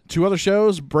category. 2 other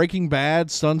shows: Breaking Bad,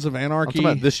 Sons of I'm Anarchy. talking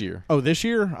about this year. Oh, this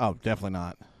year? Oh, definitely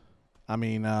not. I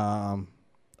mean,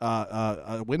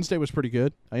 Wednesday was pretty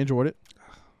good. I enjoyed it.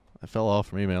 It fell off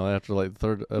for me, man. After like the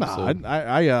 3rd episode. No,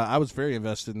 I was very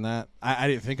invested in that. I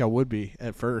didn't think I would be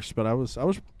at first, but I was.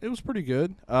 It was pretty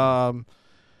good.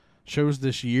 Shows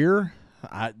this year,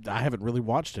 I haven't really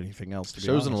watched anything else. To be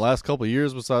Shows in the honest. last couple of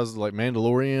years besides like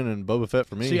Mandalorian and Boba Fett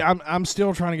for me. See, I'm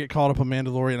still trying to get caught up on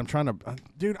Mandalorian. I'm trying to,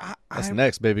 dude. That's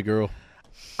next, baby girl.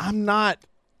 I'm not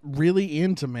really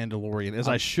into Mandalorian as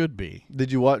I should be.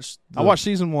 Did you watch? I watched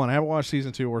season 1. I haven't watched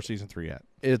season 2 or season 3 yet.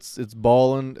 It's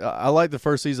balling. I like the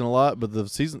first season a lot, but the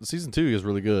season 2 is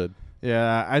really good.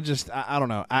 Yeah, I don't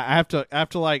know. I have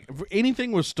to like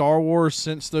anything with Star Wars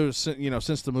since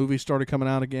the movies started coming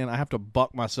out again. I have to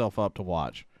buck myself up to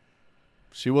watch.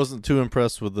 She wasn't too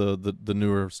impressed with the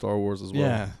newer Star Wars as well.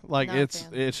 Yeah, like Not a it's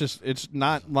fan. it's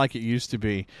not like it used to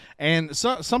be. And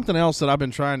something else that I've been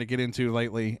trying to get into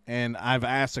lately, and I've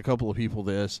asked a couple of people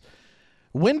this: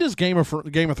 when does Game of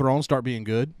Thrones start being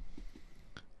good?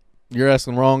 You're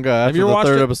asking the wrong guy. After you the watched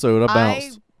 3rd it? episode, I I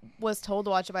bounced. was told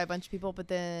to watch it by a bunch of people, but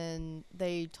then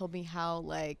they told me how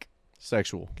like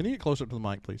Sexual. Can you get closer to the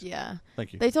mic, please? yeah.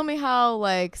 Thank you. They told me how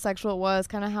like sexual it was,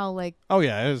 kind of how like Oh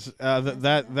yeah, it was,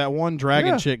 that one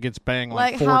dragon Yeah. chick gets banged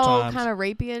like 4 how times. kind of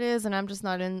rapey it is, and I'm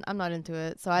not into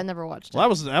it, so I never watched it. Well,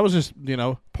 that was just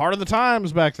part of the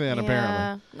times back then, apparently.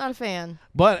 Yeah, not a fan.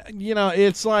 But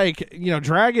it's like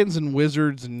dragons and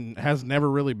wizards and has never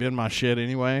really been my shit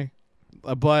anyway.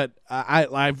 But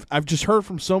I've just heard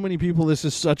from so many people this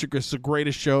is it's the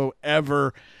greatest show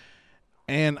ever.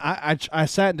 And I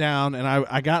sat down and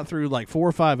I got through like 4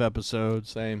 or 5 episodes.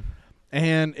 Same.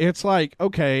 And it's like,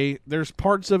 okay, there's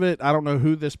parts of it I don't know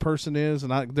who this person is,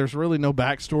 and there's really no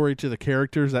backstory to the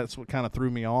characters. That's what kind of threw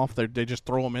me off. They just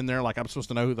throw them in there like I'm supposed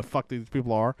to know who the fuck these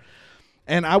people are.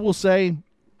 And I will say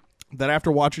that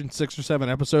after watching 6 or 7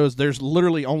 episodes, there's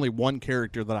literally only one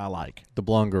character that I like. The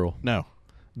blonde girl. No,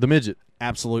 The midget.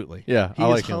 absolutely. Yeah, he I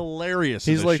is like him. hilarious.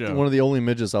 in He's this like show. one of the only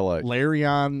midgets I like.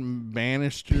 Larion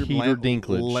Bannister, Peter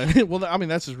Dinklage. Well, I mean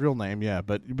that's his real name, yeah.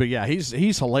 But yeah, he's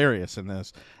hilarious in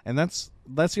this, and that's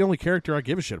the only character I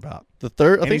give a shit about. The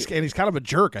third, I And think. he's kind of a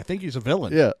jerk. I think he's a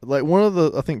villain. Yeah, like one of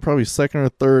the, I think probably second or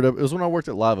third. It was when I worked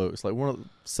at Live Oaks. Like one of the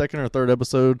second or third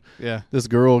episode. Yeah. This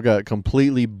girl got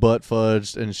completely butt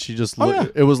fudged, and she just Oh,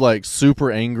 looked. yeah. It was like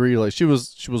super angry. Like she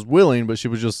was willing, but she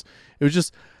was just. It was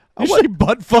just. You say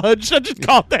butt fudge? I just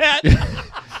caught that.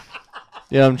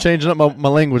 Yeah, I'm changing up my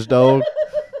language, dog.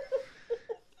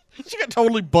 She got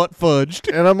totally butt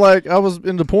fudged. And I'm like, I was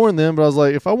into porn then, but I was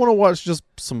like, if I want to watch just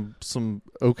some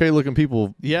okay looking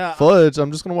people Yeah. fudge,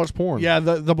 I'm just gonna watch porn. Yeah,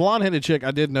 the blonde headed chick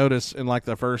I did notice in like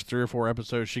the first 3 or 4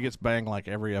 episodes, she gets banged like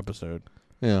every episode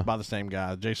yeah, by the same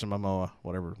guy, Jason Momoa,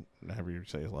 however you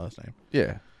say his last name.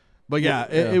 yeah. But yeah,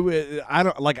 I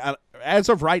don't like. As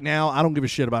of right now, I don't give a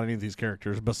shit about any of these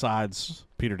characters besides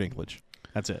Peter Dinklage.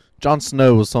 That's it. Jon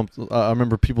Snow was something. I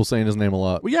remember people saying his name a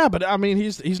lot. Well, yeah, but I mean,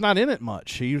 he's not in it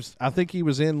much. I think he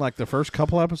was in like the first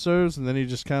couple episodes, and then he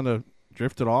just kind of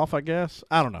drifted off. I guess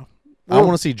I don't know. I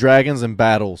want to see dragons and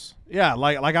battles. Yeah,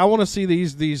 like I want to see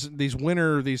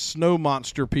these snow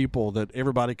monster people that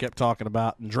everybody kept talking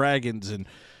about, and dragons and.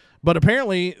 But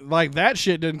apparently, like that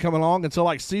shit didn't come along until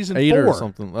like season 8 4 or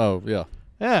something. Oh yeah.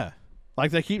 Yeah,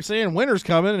 like they keep saying winter's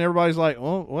coming, and everybody's like,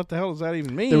 "Well, what the hell does that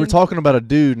even mean?" They were talking about a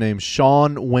dude named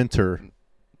Sean Winter.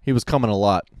 He was coming a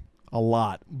lot. A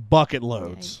lot, bucket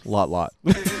loads, Lot.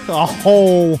 a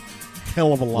whole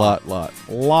hell of a lot.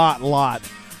 Lot.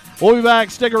 We'll be back.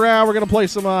 Stick around. We're gonna play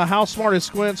some How Smart Is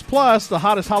Squints, plus the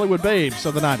hottest Hollywood babes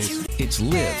of the '90s. It's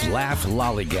Live, Laugh,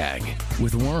 Lollygag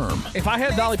with Worm If I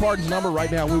had Dolly Parton's number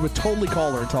right now, we would totally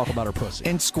call her and talk about her pussy.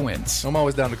 and Squints. I'm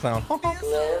always down to clown.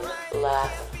 Live,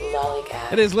 laugh,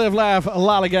 lollygag. It is Live, Laugh,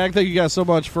 Lollygag. Thank you guys so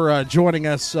much for joining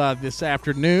us this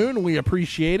afternoon. We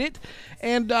appreciate it.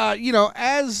 And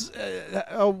as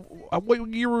what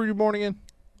year were you born again?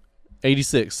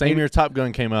 86. Same year Top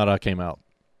Gun came out, I came out.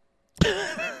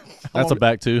 That's a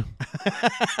back two.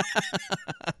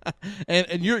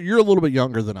 And you're a little bit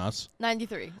younger than us.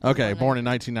 93. Okay, born in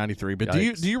 1993. But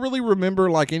Yikes. do you really remember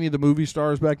like any of the movie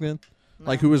stars back then?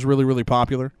 Like who was really really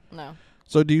popular? No.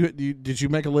 So did you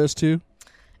make a list too?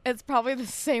 It's probably the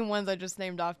same ones I just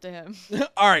named off to him.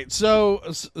 All right, so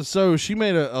she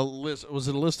made a list. Was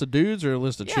it a list of dudes or a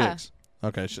list of Yeah. chicks?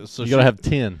 Okay, so You gotta have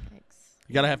 10.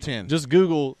 you gotta have 10. Just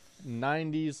Google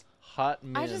 90s hot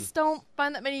men. I just don't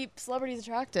find that many celebrities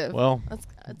attractive. Well,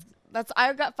 That's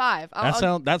I've got 5.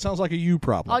 that sounds like a you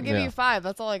problem. I'll give Yeah. you 5.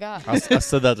 That's all I got. I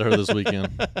said that to her this weekend.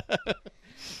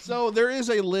 So there is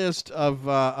a list of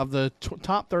the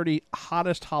top 30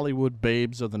 hottest Hollywood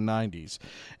babes of the 90s.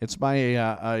 It's by a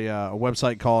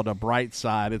website called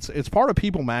Brightside. It's part of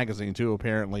People magazine too,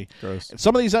 apparently. Gross.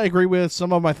 Some of these I agree with.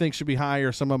 Some of them I think should be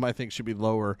higher. Some of them I think should be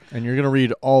lower. And you're gonna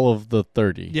read all of the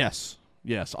 30.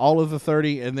 Yes, all of the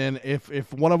 30. And then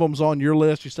if one of them's on your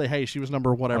list, you say, hey, she was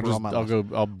number whatever on my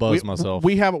list. I'll buzz myself.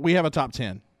 We have a top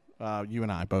 10. You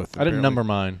and I both. I didn't apparently. number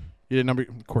mine. You didn't number.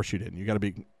 Of course you didn't. You got to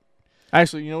be.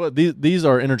 Actually, you know what? These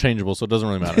are interchangeable, so it doesn't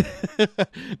really matter.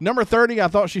 Number 30, I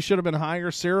thought she should have been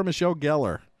higher. Sarah Michelle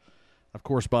Gellar. Of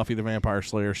course, Buffy the Vampire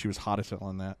Slayer. She was hot as hell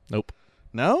on that. Nope.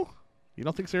 No? You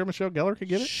don't think Sarah Michelle Gellar could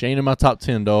get it? Shane in my top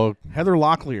 10, dog. Heather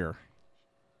Locklear.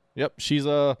 Yep, she's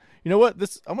you know what?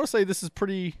 I'm gonna say this is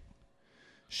pretty.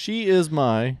 She is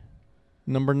my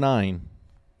number 9.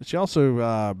 She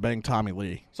also banged Tommy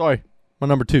Lee Sorry, my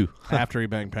number 2. after he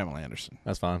banged Pamela Anderson.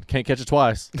 That's fine. Can't catch it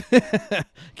twice.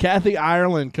 Kathy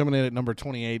Ireland coming in at number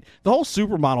 28. The whole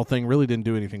supermodel thing really didn't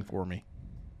do anything for me.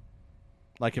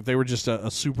 Like if they were just a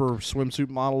super swimsuit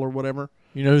model or whatever.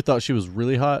 You know who thought she was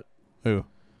really hot? Who?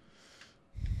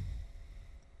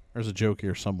 There's a joke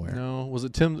here somewhere. No, was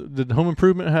it Tim? Did Home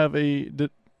Improvement have a?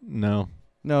 No.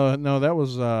 No, that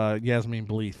was Yasmin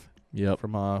Bleeth Yep.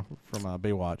 from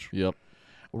Baywatch. Yep.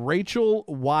 Rachel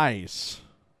Weisz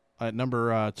at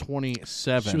number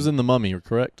 27. She was in The Mummy,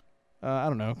 correct? I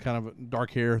don't know, kind of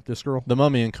dark hair. This girl. The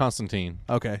Mummy and Constantine.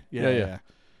 Okay, Yeah. yeah.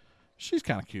 She's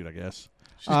kind of cute, I guess.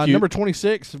 She's cute. Number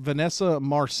 26, Vanessa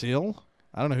Marcil.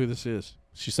 I don't know who this is.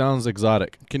 She sounds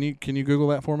exotic. Can you Google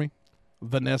that for me?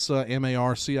 Vanessa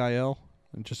Marcil,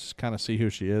 and just kind of see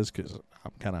who she is, because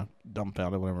I'm kind of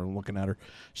dumbfounded whenever I'm looking at her.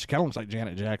 She kind of looks like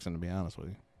Janet Jackson, to be honest with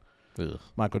you. Ugh.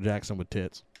 Michael Jackson with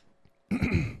tits.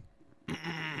 She's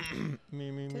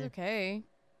okay.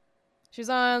 She's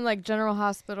on like General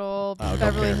Hospital, don't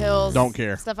Beverly care. Hills. Don't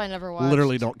care. Stuff I never watched.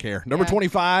 Literally don't care. Number Yeah.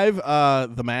 25,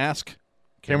 The Mask.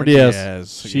 Cameron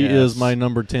Diaz. She is my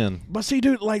number 10. But see,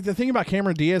 dude, like the thing about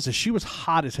Cameron Diaz is she was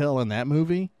hot as hell in that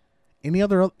movie. Any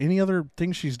other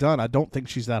thing she's done, I don't think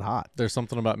she's that hot. There's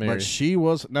something about Mary. But she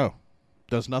was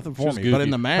does nothing She for was me. goofy. But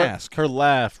in The Mask, her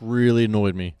laugh really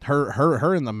annoyed me.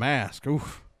 her in The Mask,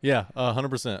 oof. Yeah,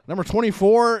 100%. Number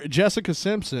 24, Jessica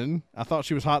Simpson. I thought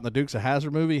she was hot in the Dukes of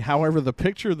Hazzard movie. However, the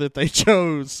picture that they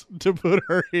chose to put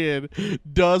her in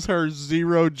does her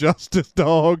zero justice,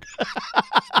 dog.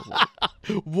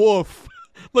 Woof.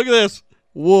 Look at this.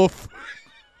 Woof.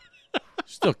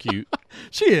 Still cute.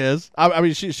 She is. I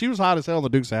mean, she was hot as hell in the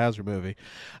Dukes of Hazzard movie.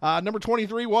 Number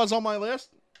 23 was on my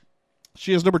list.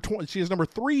 She is number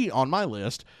 3 on my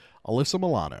list. Alyssa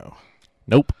Milano.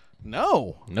 Nope.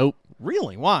 No. Nope.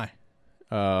 Really? Why?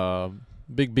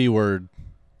 Big B word.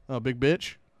 Oh, big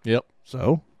bitch. Yep.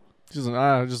 So?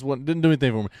 Didn't do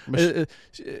anything for me.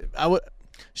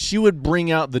 She would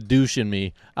bring out the douche in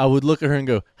me. I would look at her and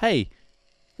go, "Hey,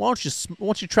 why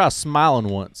don't you try smiling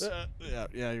once?"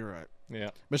 Yeah, you're right. Yeah.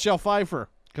 Michelle Pfeiffer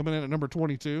coming in at number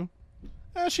 22.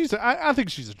 I think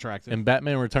she's attractive. And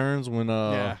Batman Returns when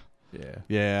yeah.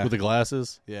 with the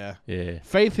glasses. Yeah. Yeah.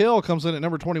 Faith Hill comes in at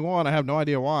number 21. I have no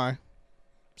idea why.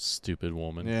 Stupid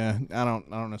woman. Yeah, I don't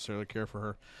necessarily care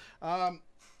for her.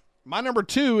 My number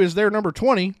 2 is their number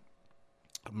 20,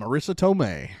 Marissa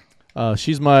Tomei.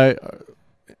 She's my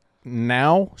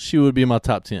now she would be my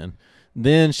top 10.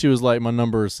 Then she was like my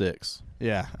number 6.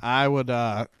 Yeah, I would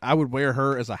wear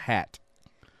her as a hat.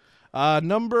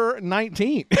 Number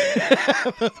 19.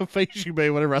 The face you made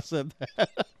whenever I said that.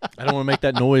 I don't want to make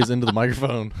that noise into the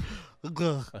microphone.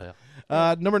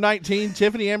 Number 19,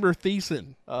 Tiffany Amber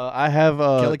Thiessen. I have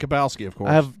Kelly Kapowski, of course.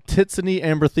 I have Titsany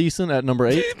Amber Thiessen at number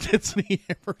 8. Tiffany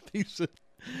Amber Thiessen.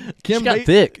 She got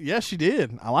thick. Yes, she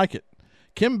did. I like it.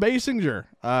 Kim Basinger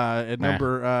at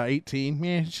number 18.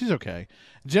 Yeah, she's okay.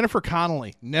 Jennifer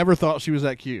Connelly. Never thought she was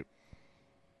that cute.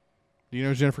 Do you know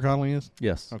who Jennifer Connelly is?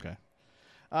 Yes. Okay.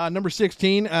 Number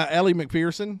 16, Ellie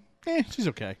McPherson. She's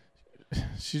okay.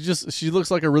 She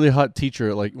looks like a really hot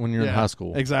teacher, like when you're in high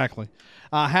school. Exactly.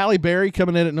 Halle Berry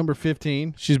coming in at number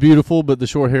 15. She's beautiful, but the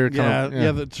short hair kind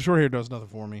of the short hair does nothing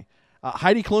for me.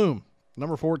 Heidi Klum,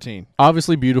 number 14.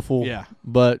 Obviously beautiful. Yeah.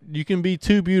 But you can be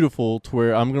too beautiful to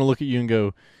where I'm going to look at you and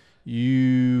go,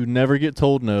 you never get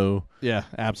told no. Yeah,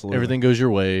 absolutely. Everything goes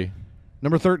your way.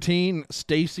 Number 13,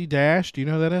 Stacey Dash. Do you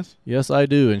know who that is? Yes, I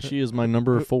do, and she is my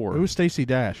number 4. Who's Stacey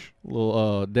Dash?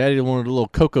 Little Daddy wanted a little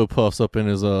Cocoa Puffs up in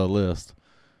his list.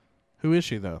 Who is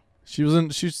she though? She was in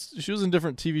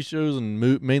different TV shows and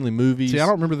mainly movies. See, I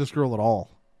don't remember this girl at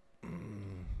all.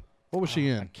 What was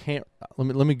she I in? can't.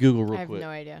 Let me Google real I have quick. no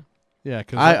idea. Yeah,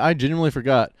 because I genuinely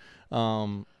forgot.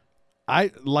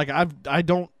 I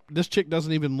don't. This chick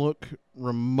doesn't even look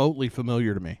remotely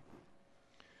familiar to me.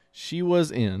 She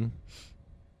was in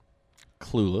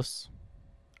Clueless,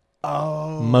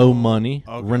 Oh, Mo Money,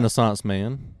 okay. Renaissance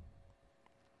Man.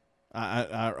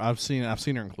 I've seen her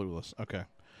in Clueless. Okay,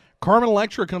 Carmen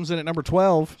Electra comes in at number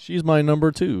 12. She's my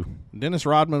number 2. Dennis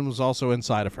Rodman was also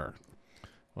inside of her.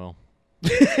 Well,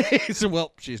 So,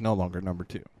 well, she's no longer number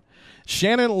 2.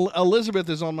 Shannon Elizabeth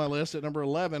is on my list at number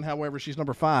 11. However, she's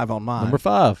number 5 on mine. number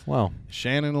 5. Wow,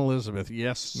 Shannon Elizabeth,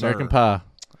 yes, sir. American Pie.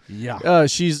 Yeah.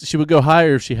 She would go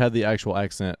higher if she had the actual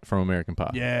accent from American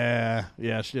Pie.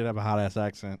 Yeah, she did have a hot ass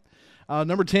accent.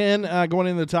 Number 10, going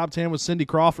into the top 10 was Cindy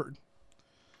Crawford.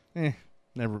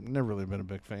 Never really been a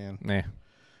big fan.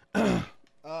 Nah.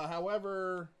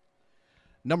 However,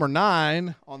 number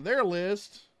 9 on their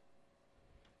list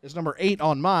is number 8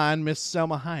 on mine, Miss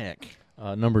Selma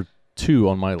Hayek. Number 2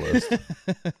 on my list.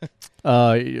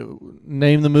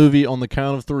 Name the movie on the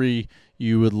count of 3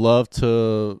 you would love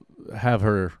to have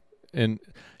her, and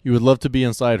you would love to be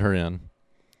inside her in.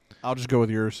 I'll just go with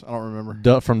yours. I don't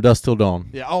remember. From Dusk Till Dawn.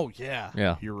 Yeah. Oh, yeah.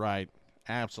 Yeah. You're right.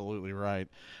 Absolutely right.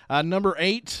 Number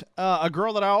 8, a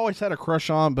girl that I always had a crush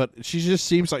on, but she just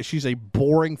seems like she's a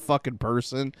boring fucking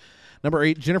person. Number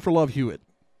 8, Jennifer Love Hewitt.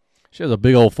 She has a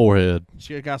big old forehead.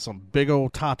 She got some big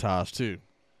old tatas, too.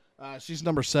 She's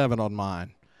number 7 on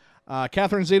mine.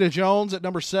 Catherine Zeta-Jones at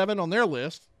number 7 on their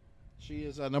list. She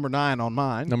is number 9 on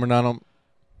mine. Number 9 on...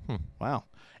 Wow.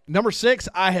 Number 6,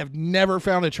 I have never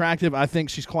found attractive. I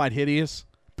think she's quite hideous.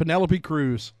 Penelope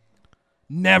Cruz.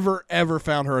 Never, ever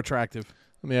found her attractive.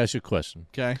 Let me ask you a question.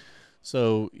 Okay.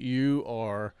 So you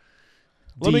are...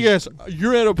 Let me guess.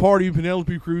 You're at a party and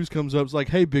Penelope Cruz comes up. It's like,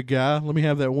 hey, big guy, let me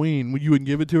have that ween. You wouldn't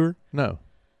give it to her? No.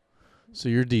 So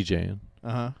you're DJing.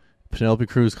 Uh-huh. Penelope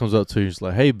Cruz comes up to you. She's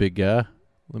like, hey, big guy,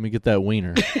 let me get that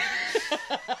wiener.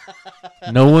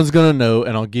 No one's going to know,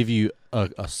 and I'll give you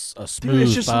a smooth Dude,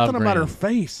 it's just something $5,000. about her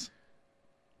face.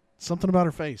 Something about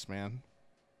her face, man.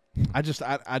 I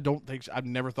don't think, I've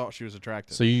never thought she was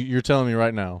attractive. So you're telling me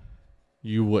right now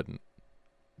you wouldn't?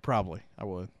 Probably, I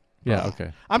would. Yeah,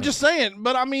 okay. I'm just saying,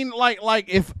 but I mean, like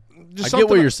if just I get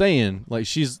what you're saying. Like,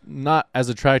 she's not as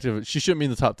attractive. She shouldn't be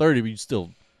in the top 30, but you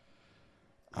still...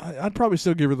 I'd probably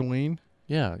still give her the ween.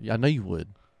 Yeah, I know you would.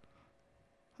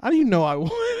 How do you know I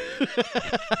would?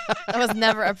 That was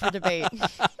never up for debate.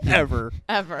 Ever.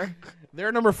 Ever.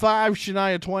 They're number 5,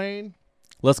 Shania Twain.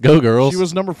 Let's go, girls. She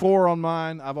was number 4 on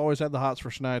mine. I've always had the hots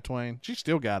for Shania Twain. She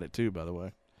still got it too, by the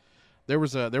way. There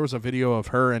was a video of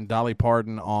her and Dolly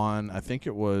Parton on, I think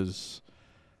it was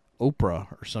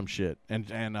Oprah or some shit, and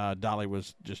Dolly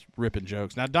was just ripping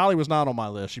jokes. Now Dolly was not on my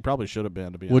list. She probably should have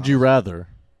been, to be honest. Would you rather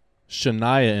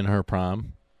Shania in her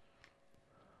prime,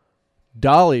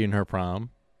 Dolly in her prime,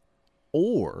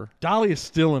 or Dolly is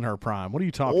still in her prime? What are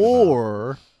you talking about?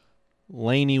 or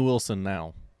Lainey Wilson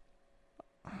now?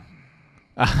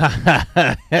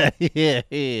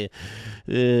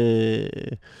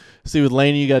 See, with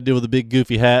Lainey, you got to deal with a big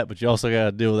goofy hat, but you also got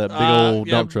to deal with that big old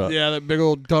dump truck. Yeah, that big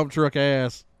old dump truck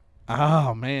ass.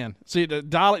 Oh man, see,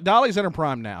 Dolly's in her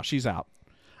prime now. She's out.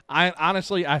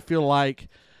 I feel like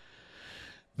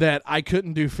that I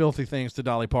couldn't do filthy things to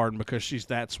Dolly Parton because she's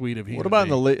that sweet of human. What about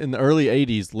being. in the early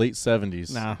 '80s, late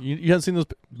 '70s? Nah. You haven't seen those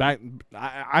Back?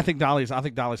 I think Dolly's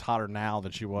hotter now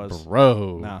than she was.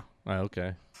 bro. No. Oh,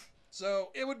 okay.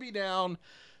 So it would be down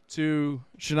to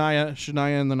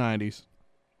Shania in the '90s,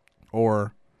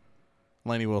 or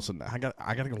Lainey Wilson. I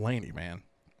gotta go Lainey, man.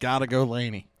 Gotta go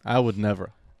Lainey. I would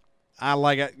never. I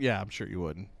like it. Yeah, I'm sure you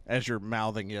wouldn't. As you're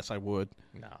mouthing, yes, I would.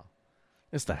 No.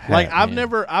 It's the hat. Like I've man.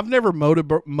 never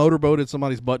motorboated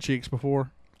somebody's butt cheeks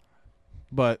before,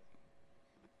 but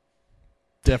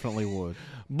definitely would.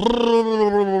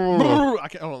 I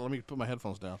can't, hold on, let me put my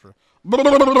headphones down for.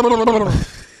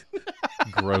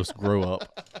 Gross. Grow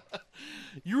up.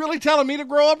 You really telling me to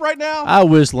grow up right now? I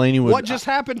wish Lainey would. What just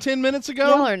happened 10 minutes ago?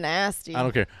 Y'all are nasty. I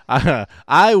don't care.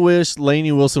 I wish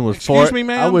Lainey Wilson would Excuse fart. me,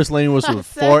 ma'am? I wish Lainey Wilson would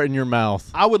fart in your mouth,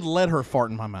 I would let her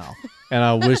fart in my mouth. and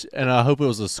I hope it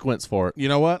was a squints fart. You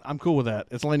know what? I'm cool with that.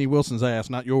 It's Lainey Wilson's ass,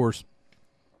 not yours.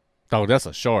 Oh, that's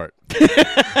a short.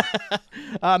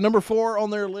 Number 4 on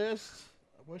their list.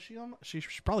 Was she on? She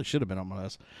probably should have been on my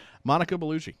list. Monica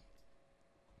Bellucci.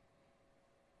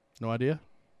 No idea.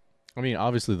 I mean,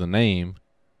 obviously the name.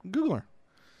 Google her.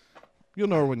 You'll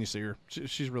know her when you see her.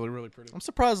 She's really, really pretty. I'm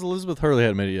surprised Elizabeth Hurley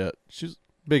hadn't made it yet. She's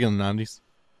big in the 90s.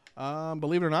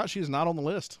 Believe it or not, she's not on the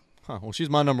list. Huh. Well, she's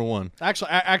my number one.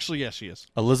 Actually, yes, she is.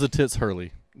 Elizabeth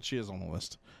Hurley. She is on the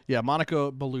list. Yeah,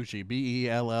 Monica Bellucci.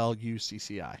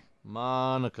 Bellucci.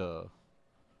 Monica.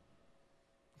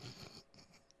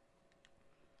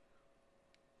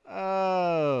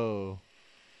 Oh.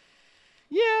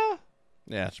 Yeah.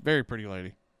 Yeah, she's a very pretty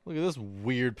lady. Look at this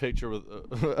weird picture with,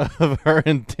 of her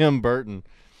and Tim Burton.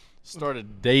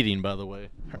 Started dating, by the way.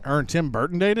 Her and Tim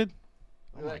Burton dated?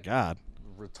 Oh, my God.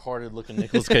 Retarded looking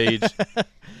Nicolas Cage. All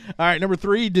right, number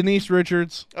 3, Denise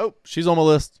Richards. Oh, she's on my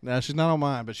list. No, she's not on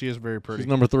mine, but she is very pretty. She's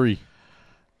number 3.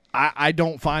 I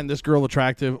don't find this girl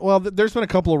attractive. Well, there's been a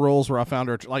couple of roles where I found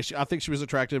her, I think she was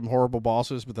attractive in Horrible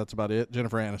Bosses, but that's about it.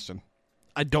 Jennifer Aniston.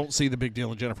 I don't see the big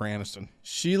deal in Jennifer Aniston.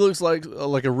 She looks like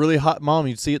a really hot mom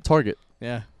you'd see at Target.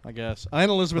 Yeah, I guess.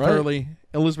 And Elizabeth Right. Hurley.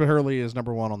 Elizabeth Hurley is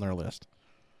number 1 on their list.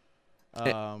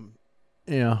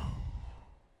 Yeah.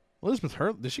 Elizabeth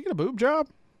Hurley, did she get a boob job?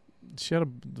 She had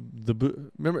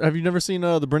remember? Have you never seen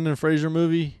the Brendan Fraser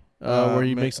movie where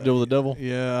he makes a deal with the devil?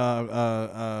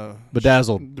 Yeah.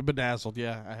 Bedazzled. Bedazzled,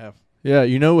 yeah, I have. Yeah,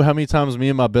 you know how many times me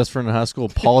and my best friend in high school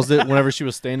paused it whenever she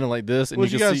was standing like this, and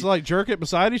Would you you could guys see jerk it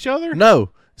beside each other?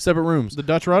 no separate rooms. The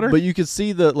Dutch rudder? But you could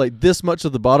see this much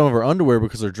of the bottom of her underwear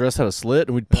because her dress had a slit,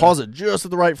 and we'd pause it just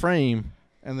at the right frame.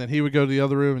 And then he would go to the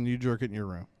other room, and you jerk it in your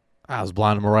room. I was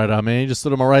blind in my right eye, man. He just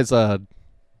stood on my right side.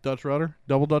 Dutch rudder?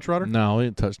 Double Dutch rudder? No, he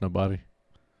didn't touch nobody.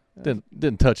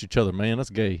 Didn't touch each other, man. That's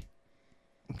gay.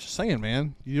 I'm just saying,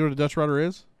 man. You know what a Dutch rudder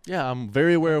is? Yeah, I'm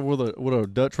very aware of what a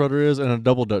Dutch rudder is and a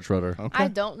double Dutch rudder. Okay. I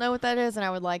don't know what that is, and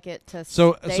I would like it to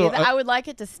So I would like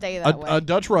it to stay that way. A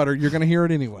Dutch rudder, you're going to hear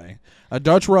it anyway. A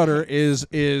Dutch rudder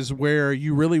is where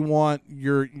you really want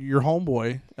your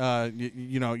homeboy.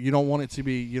 You don't want it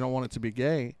to be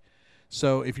gay.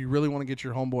 So if you really want to get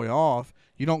your homeboy off,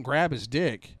 you don't grab his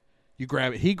dick. You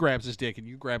grab it. He grabs his dick, and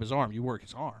you grab his arm. You work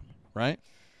his arm, right?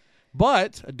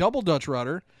 But a double Dutch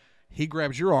rudder, he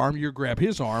grabs your arm, you grab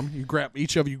his arm,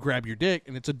 each of you grab your dick,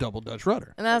 and it's a double Dutch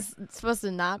rudder. And that's supposed to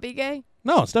not be gay?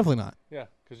 No, it's definitely not. Yeah,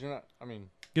 because you're not. I mean,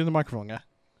 Give him the microphone, guy.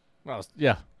 no,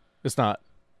 yeah, it's not.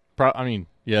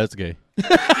 Yeah, it's gay.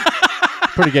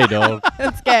 Pretty gay, dog.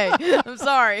 It's gay. I'm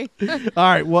sorry. All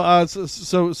right. Well,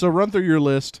 so run through your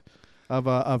list of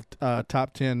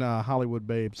top 10 Hollywood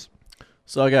babes.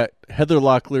 So I got Heather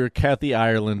Locklear, Kathy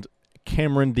Ireland,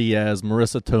 Cameron Diaz,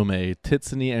 Marissa Tomei,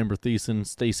 Titsani Amber Thiessen,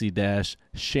 Stacey Dash,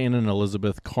 Shannon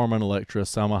Elizabeth, Carmen Electra,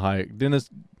 Salma Hayek,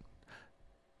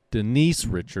 Denise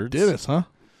Richards, Dennis, huh?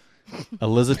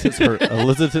 Elizabeth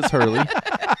Hurley,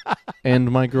 and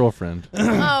my girlfriend.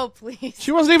 Oh, please.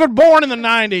 She wasn't even born in the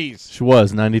 90s. She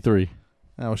was 93.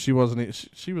 No, she wasn't.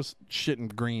 She was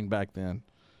shitting green back then.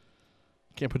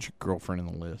 Can't put your girlfriend in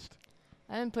the list.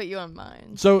 I didn't put you on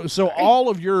mine. So all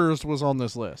of yours was on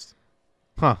this list.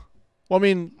 Huh. Well, I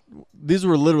mean, these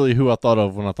were literally who I thought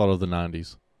of when I thought of the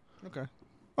 90s. Okay.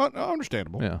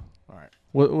 Understandable. Yeah. All right.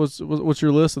 What's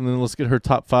your list? And then let's get her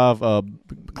top 5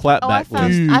 clapback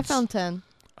list. I found 10.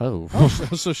 Oh.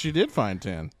 So she did find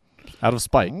 10. Out of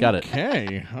spite. Got it.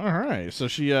 Okay. All right. So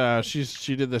she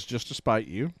did this just to spite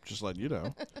you. Just let you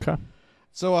know. Okay.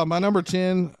 So my number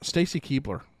 10, Stacy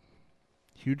Keibler.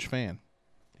 Huge fan.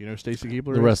 You know who Stacy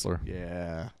Keibler The is? wrestler.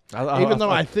 Yeah. I Even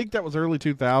though I think that was early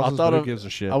 2000s, but who gives a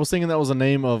shit? I was thinking that was the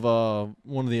name of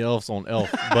one of the elves on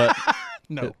Elf, but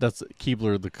No. that's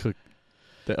Keebler the cook,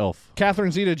 the elf.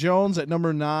 Catherine Zeta-Jones at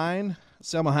number 9.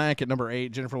 Selma Hayek at number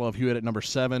 8. Jennifer Love Hewitt at number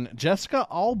 7. Jessica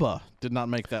Alba did not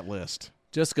make that list.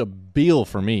 Jessica Biel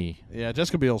for me, Yeah,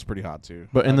 Jessica Biel's pretty hot, too.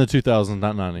 but in the 2000s,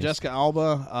 not 90s. Jessica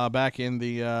Alba back in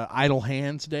the Idle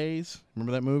Hands days.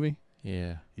 Remember that movie?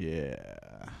 Yeah. Yeah.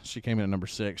 She came in at number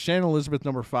 6. Shannon Elizabeth,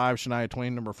 number 5. Shania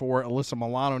Twain, number 4. Alyssa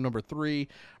Milano, number 3.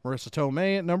 Marissa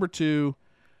Tomei at number 2.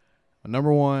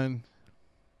 Number 1,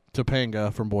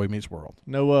 Topanga from Boy Meets World.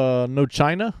 No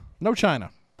China. No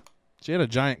China. She had a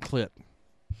giant clit.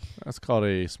 That's called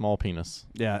a small penis.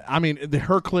 Yeah, I mean,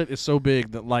 her clit is so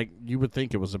big that like you would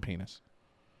think it was a penis.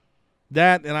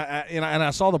 That and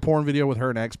I saw the porn video with her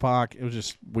and X-Pac. It was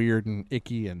just weird and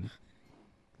icky and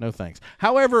no thanks.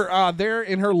 However, there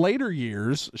in her later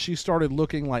years, she started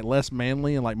looking like less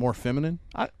manly and like more feminine.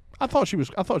 I thought she was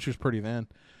pretty then,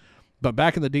 but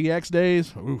back in the DX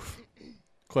days, oof.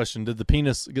 Question: did the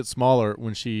penis get smaller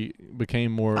when she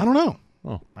became more? I don't know.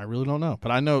 Oh. I really don't know.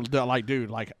 But I know that, like, dude,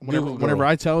 like Google whenever girl.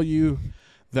 I tell you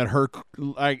that her,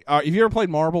 like, have you ever played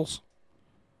marbles?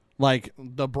 Like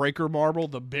the breaker marble,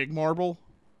 the big marble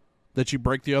that you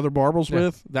break the other marbles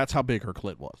with. That's how big her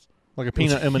clit was. Like a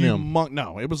peanut M&M.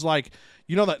 No, it was like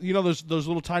those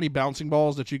little tiny bouncing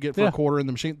balls that you get for a quarter in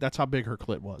the machine. That's how big her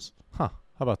clit was. Huh?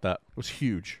 How about that? It was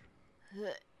huge.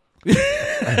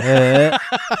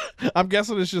 I'm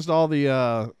guessing it's just all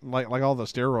the like all the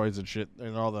steroids and shit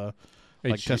and all the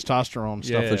like testosterone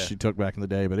stuff that she took back in the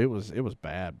day. But it was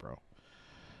bad, bro.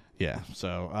 Yeah.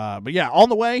 So, but yeah, on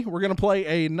the way we're gonna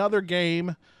play another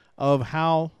game of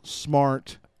How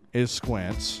Smart is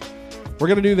Squints. We're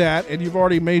going to do that, and you've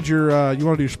already made your you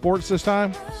want to do sports this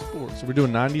time? Sports. So we're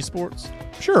doing 90 sports?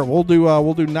 Sure. We'll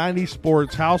do 90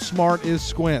 sports. How Smart is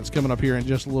Squints coming up here in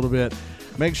just a little bit.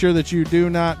 Make sure that you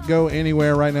do not go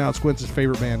anywhere right now. It's Squints'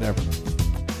 favorite band ever.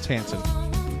 It's Hanson.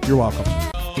 You're welcome.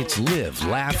 It's Live,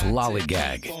 Laugh,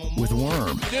 Lollygag with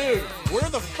Worm. Dude, where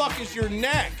the fuck is your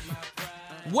neck?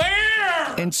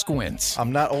 Where? And Squints.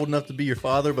 I'm not old enough to be your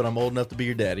father, but I'm old enough to be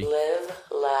your daddy. Live,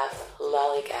 laugh,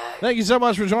 lollygag. Thank you so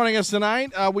much for joining us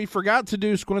tonight. We forgot to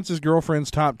do Squints'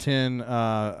 girlfriend's top 10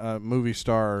 movie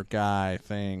star guy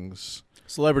things.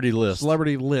 Celebrity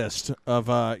list of,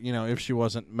 if she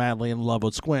wasn't madly in love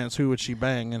with Squints, who would she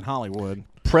bang in Hollywood?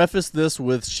 Preface this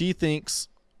with she thinks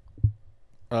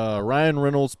Ryan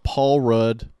Reynolds, Paul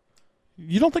Rudd.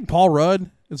 You don't think Paul Rudd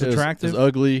is attractive? Is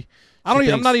ugly.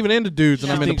 I'm not even into dudes,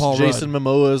 and I'm into Paul Rudd. Jason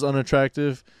Momoa is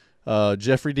unattractive.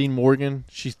 Jeffrey Dean Morgan.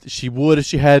 She would if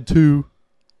she had to.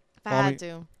 If I had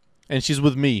to. And she's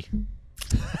with me.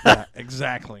 Yeah,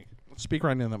 exactly. Speak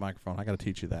right into the microphone. I got to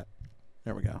teach you that.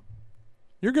 There we go.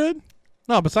 You're good.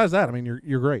 No, besides that, I mean,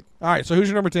 you're great. All right, so who's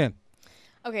your number 10?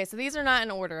 Okay, so these are not in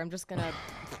order. I'm just gonna.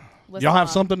 Y'all have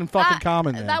something in fucking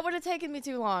common then. That would have taken me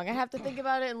too long. I have to think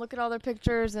about it and look at all their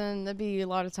pictures, and that'd be a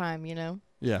lot of time, you know.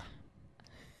 Yeah.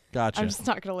 Gotcha. I'm just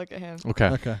not gonna look at him.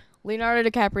 Okay. Leonardo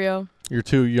DiCaprio. You're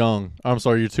too young. I'm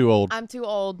sorry, you're too old. I'm too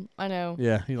old. I know.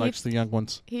 Yeah, he likes the young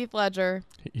ones. Heath Ledger.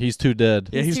 He's too dead.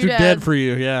 Yeah, he's too dead for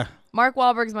you. Yeah. Mark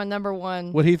Wahlberg's my number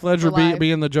one. Would Heath Ledger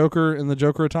be in the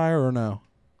Joker attire or no?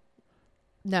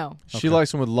 No. She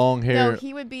likes him with long hair. No,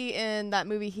 he would be in that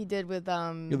movie he did with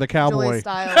the cowboy. Julia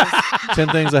Stiles. 10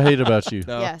 Things I Hate About You.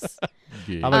 No. Yes.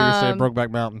 Yeah. I thought you said Brokeback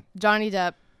Mountain. Johnny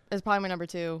Depp is probably my number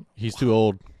 2. He's too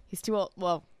old. He's too old.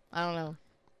 Well, I don't know.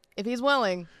 If he's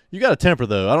willing. You got a temper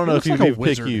though. I don't know if looks he like a would pick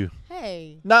wizard. you.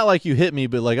 Hey. Not like you hit me,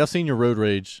 but like I've seen your road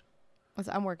rage.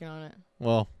 I'm working on it.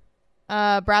 Well.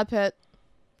 Brad Pitt.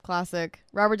 Classic.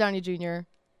 Robert Downey Jr.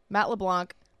 Matt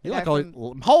LeBlanc.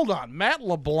 Hold on, Matt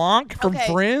LeBlanc from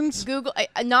Friends. Google.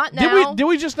 Not now. Did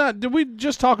we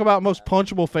just talk about most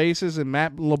punchable faces and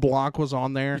Matt LeBlanc was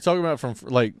on there? You talking about from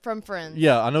Friends?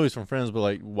 Yeah, I know he's from Friends, but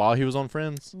like while he was on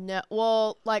Friends. No,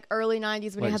 well, like early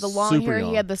 '90s when he had the long hair,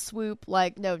 he had the swoop.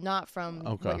 Like no, not from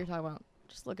what you're talking about.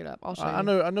 Just look it up. I'll show you. I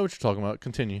know what you're talking about.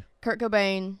 Continue. Kurt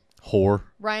Cobain. Whore.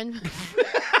 Ryan.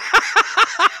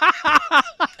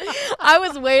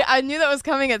 I knew that was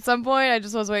coming at some point. I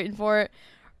just was waiting for it.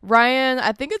 Ryan,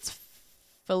 I think it's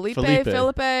Philippe.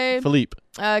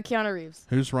 Keanu Reeves.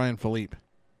 Who's Ryan Philippe?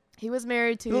 He was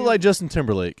married to. He looked like Justin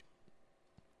Timberlake.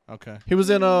 Okay. He was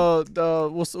in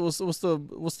what's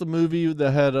the movie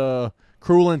that had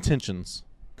Cruel Intentions?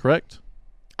 Correct.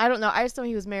 I don't know. I just know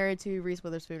he was married to Reese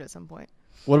Witherspoon at some point.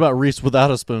 What about Reese without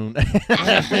a spoon? All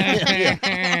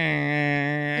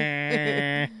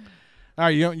right,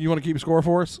 you want to keep score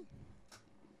for us?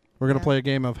 We're going to play a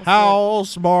game of How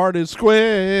Smart is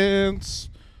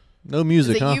Squints? No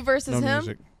music, is it huh? you versus him?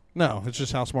 Music. No, it's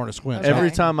just How Smart is Squints. Okay.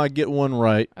 Every time I get one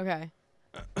right, okay,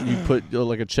 you put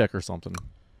like a check or something.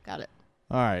 Got it.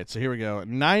 All right, so here we go.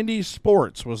 90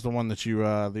 Sports was the one that you,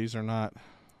 these are not.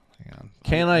 Hang on.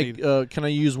 Can I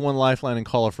use one lifeline and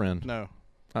call a friend? No.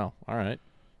 Oh, all right.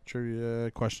 Trivia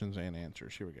questions and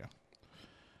answers. Here we go.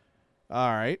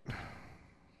 All right.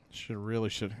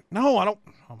 Should. No, I don't.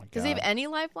 Oh, my God. Does he have any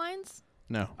lifelines?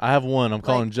 No. I have one. I'm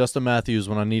calling Justin Matthews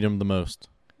when I need him the most.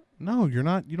 No, you're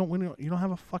not. You don't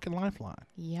have a fucking lifeline.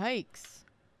 Yikes.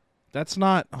 That's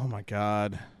not. Oh, my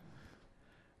God.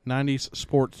 90s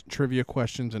sports trivia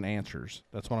questions and answers.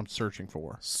 That's what I'm searching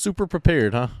for. Super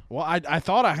prepared, huh? Well, I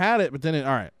thought I had it, but then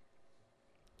all right.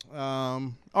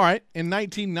 All right. In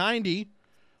 1990,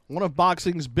 one of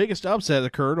boxing's biggest upsets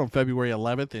occurred on February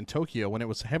 11th in Tokyo when it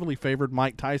was heavily favored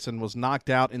Mike Tyson was knocked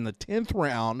out in the 10th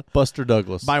round. Buster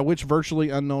Douglas. By which virtually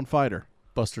unknown fighter?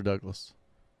 Buster Douglas.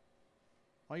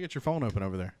 Why you get your phone open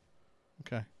over there?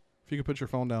 Okay. If you could put your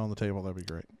phone down on the table, that'd be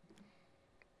great.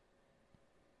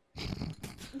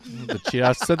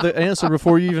 I said the answer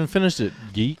before you even finished it,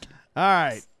 geek. All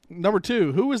right. Number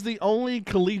 2. Who was the only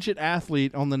collegiate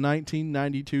athlete on the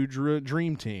 1992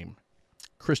 Dream Team?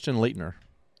 Christian Laettner.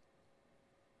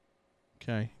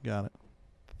 Okay, got it.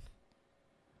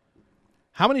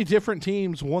 How many different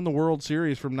teams won the World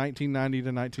Series from 1990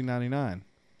 to 1999?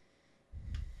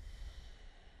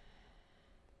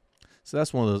 So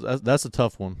that's one of those. That's a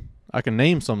tough one. I can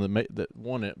name some that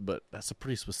won it, but that's a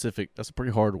pretty specific. That's a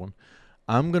pretty hard one.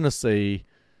 I'm gonna say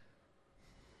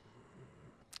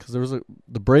because there was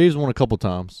the Braves won a couple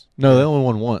times. No, they only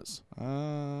won once.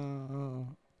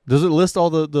 Does it list all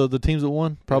the teams that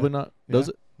won? Probably not. Does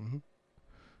it? Mm-hmm.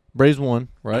 Braves won,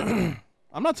 right?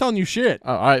 I'm not telling you shit.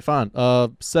 All right, fine.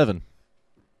 7.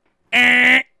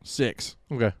 6.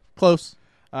 Okay, close.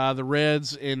 The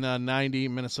Reds in 90,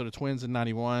 Minnesota Twins in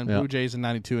 91, Yeah. Blue Jays in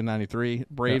 92 and 93,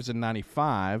 Braves in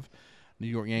 95, New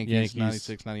York Yankees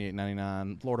 96, 98,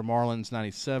 99, Florida Marlins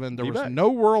 97. There was no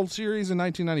World Series in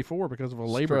 1994 because of a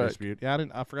labor dispute. Yeah,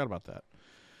 I forgot about that.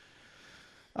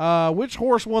 Which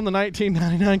horse won the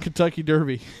 1999 Kentucky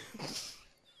Derby?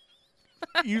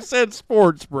 You said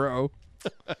sports, bro.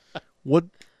 What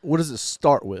does it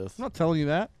start with? I'm not telling you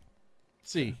that.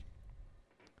 C.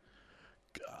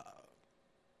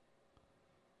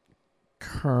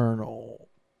 Colonel.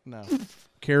 No.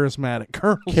 Charismatic.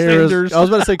 Colonel Sanders. Sanders. I was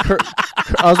about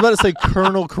to say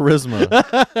Colonel Charisma.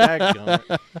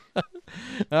 Dadgummit.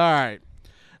 All right.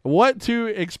 What 2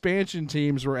 expansion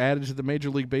teams were added to the Major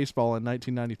League Baseball in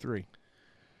 1993?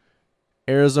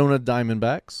 Arizona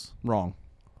Diamondbacks. Wrong.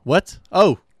 What?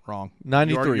 Oh, Wrong.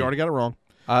 93. You already got it wrong.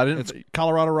 I didn't. It's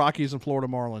Colorado Rockies and Florida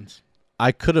Marlins.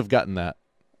 I could have gotten that.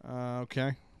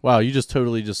 Okay. Wow, you just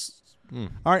totally just. All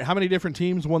right. How many different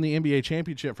teams won the NBA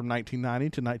championship from 1990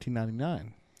 to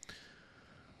 1999?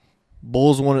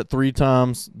 Bulls won it 3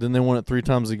 times. Then they won it 3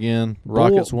 times again.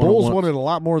 Rockets won Bulls it once. won it a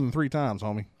lot more than 3 times,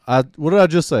 homie. What did I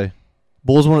just say?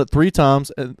 Bulls won it 3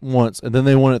 times once, and then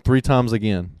they won it 3 times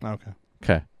again. Okay.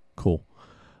 Okay, cool.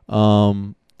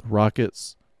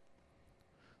 Rockets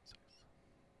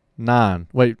 9.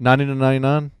 Wait, 90 to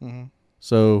 99. Mm-hmm.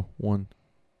 So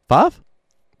 5.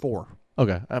 4.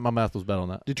 Okay, my math was bad on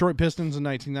that. Detroit Pistons in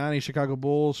 1990, Chicago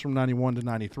Bulls from 91 to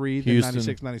 93, then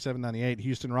 96, 97, 98,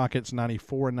 Houston Rockets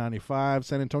 94 and 95,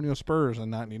 San Antonio Spurs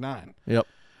in 99. Yep.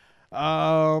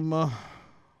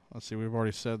 Let's see, we've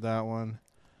already said that one.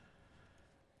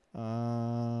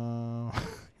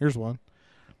 Here's one.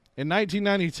 In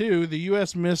 1992, the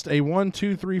U.S. missed a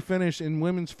 1-2-3 finish in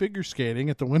women's figure skating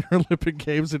at the Winter Olympic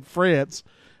Games in France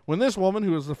when this woman,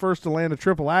 who was the first to land a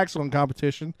triple axel in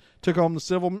competition, took home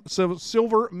the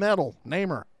silver medal. Name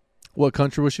her. What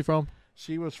country was she from?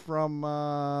 She was from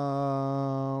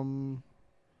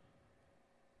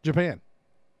Japan.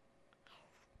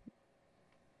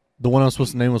 The one I was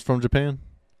supposed to name was from Japan?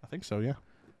 I think so, yeah.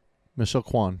 Michelle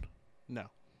Kwan. No,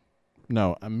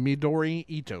 Midori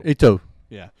Ito. Ito.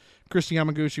 Yeah. Christy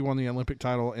Yamaguchi won the Olympic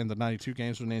title in the 92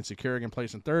 games with Nancy Kerrigan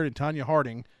placing 3rd, and Tanya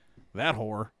Harding, that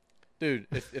whore. Dude,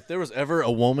 if there was ever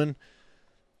a woman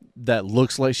that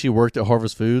looks like she worked at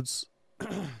Harvest Foods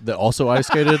that also ice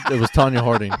skated, it was Tanya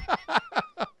Harding.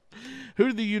 Who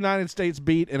did the United States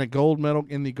beat in the gold medal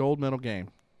game?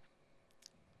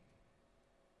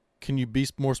 Can you be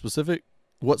more specific?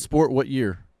 What sport, what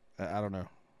year? I don't know.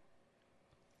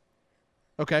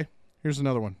 Okay, here's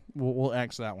another one. We'll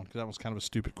axe that one because that was kind of a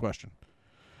stupid question.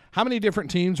 How many different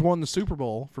teams won the Super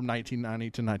Bowl from 1990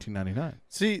 to 1999?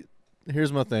 See,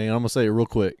 here's my thing. I'm going to say it real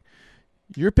quick.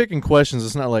 You're picking questions.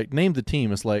 It's not like name the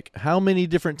team. It's like how many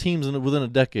different teams within a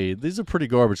decade. These are pretty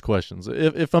garbage questions.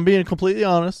 If I'm being completely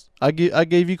honest, I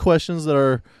gave you questions that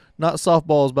are not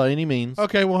softballs by any means.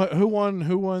 Okay, well, who won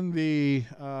the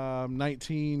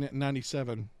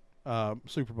 1997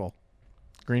 Super Bowl?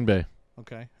 Green Bay.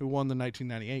 Okay, who won the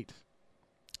 1998?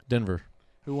 Denver.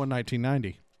 Who won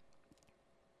 1990?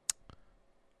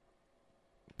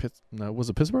 No, was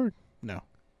it Pittsburgh? No.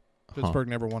 Pittsburgh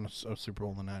never won a Super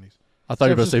Bowl in the 90s. I thought you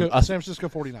were about to say San Francisco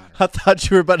 49ers. I thought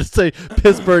you were about to say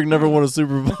Pittsburgh never won a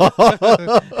Super Bowl.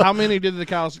 How many did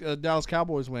the Dallas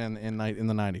Cowboys win in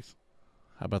the 90s?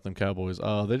 How about them Cowboys?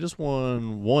 They just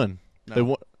won 1. No. They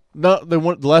won.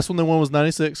 The last one they won was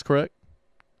 96, correct?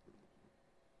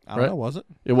 I don't know, was it?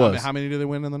 It was. How many did they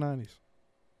win in the 90s?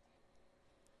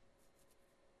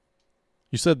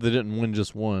 You said they didn't win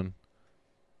just 1.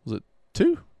 Was it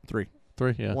 2? 3.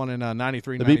 3, yeah. One in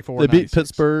 93, They 94, beat 96.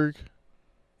 Pittsburgh.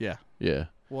 Yeah. Yeah.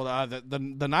 Well,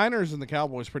 the Niners and the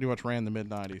Cowboys pretty much ran the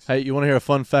mid-90s. Hey, you want to hear a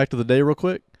fun fact of the day real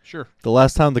quick? Sure. The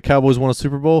last time the Cowboys won a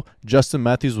Super Bowl, Justin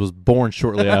Matthews was born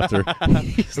shortly after.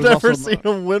 He's never also seen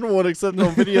him win one except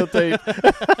on videotape.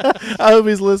 I hope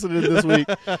he's listening this week.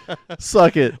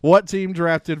 Suck it. What team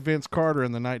drafted Vince Carter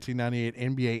in the 1998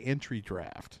 NBA entry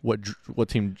draft? What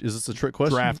team? Is this a trick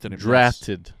question? Drafted him.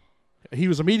 Drafted. Yes. He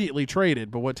was immediately traded,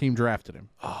 but what team drafted him?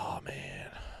 Oh, man.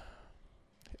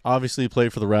 Obviously, he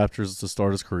played for the Raptors to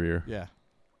start his career. Yeah.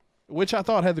 Which I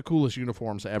thought had the coolest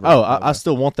uniforms ever. Oh, I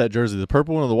still want that jersey. The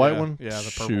purple one or the white Yeah, one? yeah,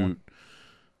 the purple Shoot. one.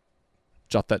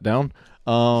 Jot that down.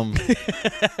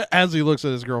 As he looks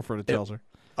at his girlfriend and tells her.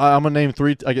 I'm going to name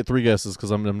 3. I get 3 guesses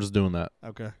because I'm just doing that.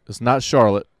 Okay. It's not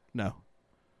Charlotte. No.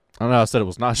 I know I said it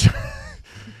was not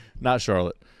not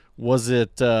Charlotte. Was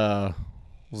it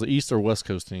East or West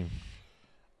Coast team?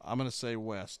 I'm going to say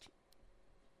West.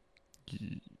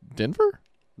 Denver?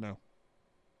 No.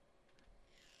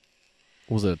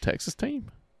 Was it a Texas team?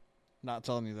 Not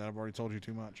telling you that. I've already told you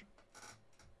too much.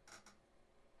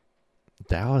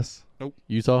 Dallas? Nope.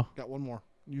 Utah? Got one more.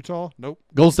 Utah? Nope.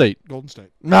 Golden State? Golden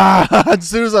State. Nah, as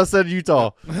soon as I said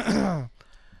Utah.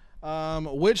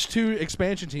 Which 2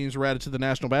 expansion teams were added to the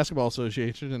National Basketball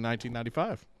Association in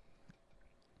 1995?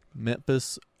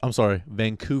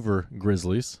 Vancouver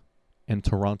Grizzlies and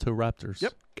Toronto Raptors.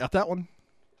 Yep, got that one.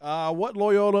 What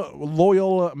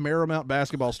Loyola Marymount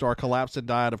basketball star collapsed and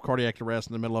died of cardiac arrest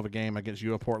in the middle of a game against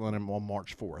UF Portland on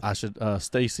March 4th? I should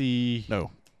Stacy.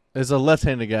 No. It's a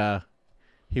left-handed guy.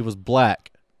 He was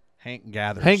black. Hank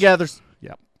Gathers. Hank Gathers.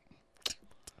 Yep.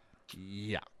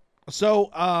 Yeah. So,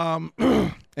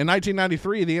 in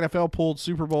 1993, the NFL pulled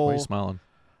Super Why are Bowl, you smiling?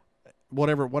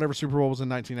 whatever Super Bowl was in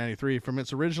 1993, from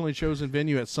its originally chosen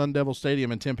venue at Sun Devil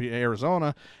Stadium in Tempe,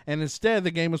 Arizona, and instead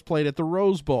the game was played at the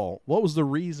Rose Bowl. What was the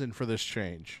reason for this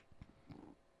change?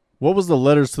 What was the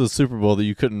letters to the Super Bowl that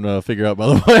you couldn't figure out, by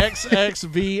the way?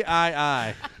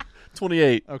 XXVII.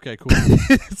 28. Okay, cool.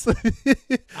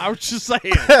 I was just saying.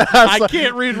 I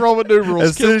can't read Roman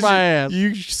numerals. Kiss my ass.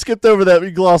 You skipped over that. You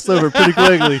glossed over it pretty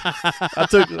quickly.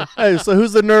 Hey, so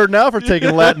who's the nerd now for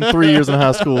taking Latin 3 years in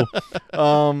high school?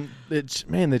 They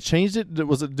changed it.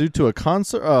 Was it due to a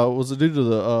concert? Was it due to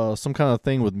the some kind of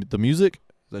thing with the music?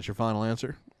 Is that your final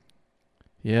answer?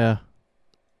 Yeah.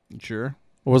 You sure?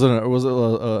 Or was it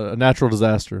a natural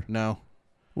disaster? No.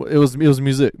 It was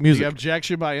music. The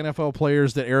objection by NFL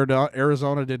players that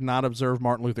Arizona did not observe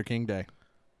Martin Luther King Day.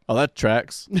 Oh, that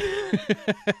tracks.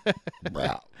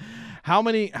 How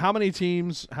many different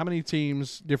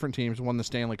teams won the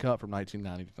Stanley Cup from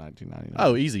 1990 to 1999?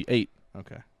 Oh, easy. 8.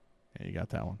 Okay. Yeah, you got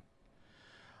that one.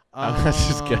 I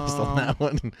just guessed on that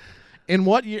one. In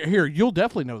what year? Here, you'll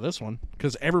definitely know this one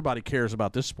because everybody cares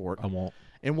about this sport. I won't.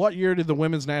 In what year did the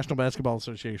Women's National Basketball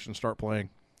Association start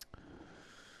playing?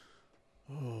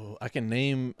 Oh, I can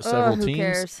name several who teams,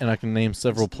 cares? and I can name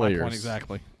several That's my players. point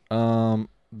exactly.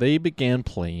 They began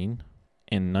playing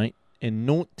in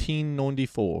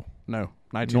 1994. No,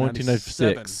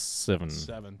 1996. 7.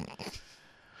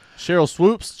 Cheryl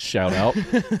Swoops, shout out.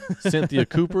 Cynthia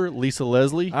Cooper, Lisa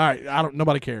Leslie. All right,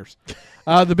 nobody cares.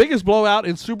 The biggest blowout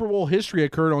in Super Bowl history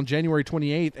occurred on January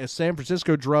 28th as San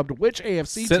Francisco drubbed which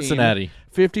AFC Cincinnati.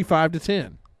 team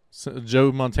 55-10.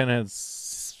 Joe Montana had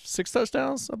 6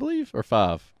 touchdowns, I believe, or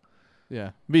 5.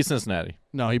 Yeah. Beat Cincinnati.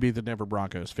 No, he beat the Denver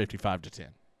Broncos 55-10.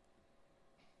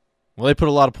 Well, they put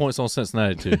a lot of points on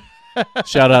Cincinnati, too.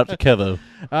 Shout out to Kevo.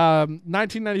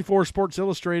 1994 Sports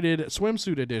Illustrated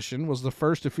Swimsuit Edition was the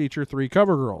first to feature 3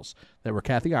 cover girls. They were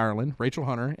Kathy Ireland, Rachel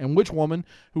Hunter, and which woman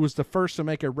who was the first to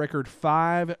make a record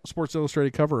 5 Sports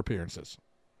Illustrated cover appearances?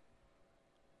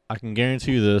 I can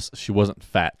guarantee you this. She wasn't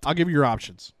fat. I'll give you your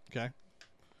options. Okay.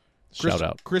 Shout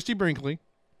out. Christy Brinkley,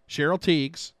 Cheryl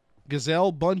Teagues,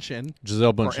 Giselle Bundchen, Giselle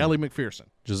or Bundchen. Ellie McPherson.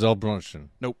 Giselle Bundchen.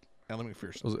 Nope. Ellie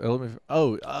McPherson. Was it Ellie McPherson?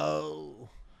 Oh.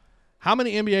 How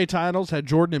many NBA titles had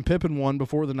Jordan and Pippen won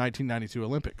before the 1992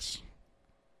 Olympics?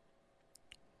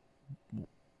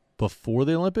 Before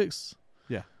the Olympics?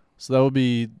 Yeah. So that would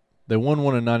be, they won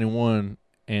one in 91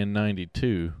 and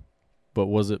 92. But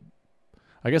was it,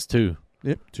 I guess 2.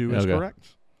 Yep, 2 is Okay. correct.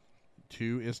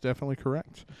 2 is definitely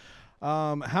correct.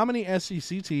 How many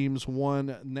SEC teams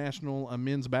won national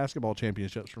men's basketball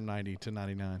championships from 90 to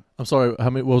 99? I'm sorry,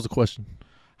 what was the question?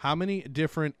 How many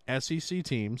different SEC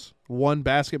teams won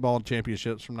basketball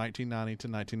championships from 1990 to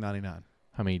 1999?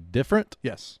 How many different?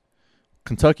 Yes.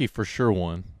 Kentucky for sure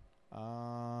won.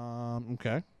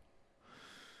 Okay.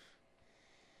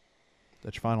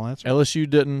 That's your final answer? LSU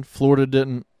didn't. Florida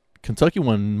didn't. Kentucky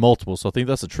won multiple, so I think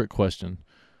that's a trick question.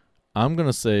 I'm going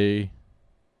to say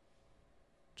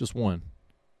just 1.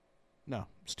 No,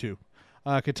 it's 2.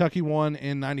 Kentucky won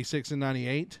in 96 and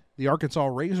 98. The Arkansas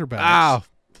Razorbacks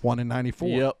won in 94.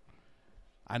 Yep.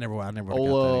 I never would have got that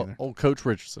either. Old Coach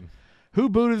Richardson. Who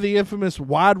booted the infamous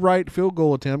wide right field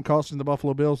goal attempt costing the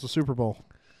Buffalo Bills the Super Bowl?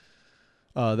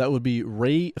 That would be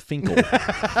Ray Finkel.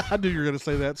 I knew you were going to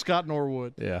say that. Scott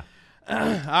Norwood. Yeah. All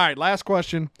right, last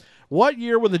question. What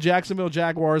year were the Jacksonville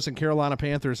Jaguars and Carolina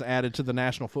Panthers added to the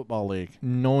National Football League?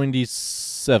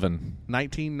 97.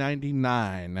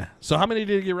 1999. So how many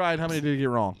did you get right? How many did you get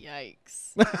wrong?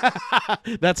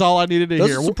 Yikes. That's all I needed to Those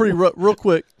hear. are some pretty real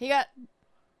quick. He got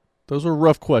Those were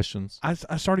rough questions. I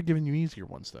started giving you easier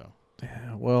ones, though.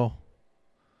 Yeah, well,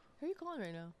 Who are you calling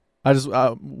right now?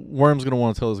 Worm's going to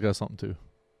want to tell this guy something, too.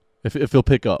 If he'll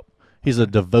pick up. He's a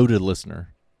devoted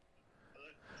listener.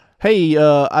 Hey,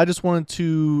 I just wanted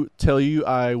to tell you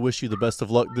I wish you the best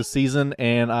of luck this season,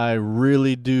 and I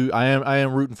really do. I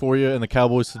am rooting for you and the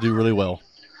Cowboys to do really well.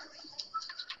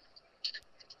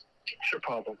 What's your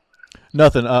problem?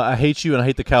 Nothing. I hate you and I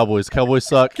hate the Cowboys. Cowboys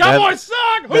suck. Cowboys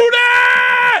suck! Who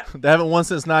dat? They haven't won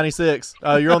since '96.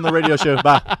 You're on the radio show.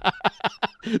 Bye.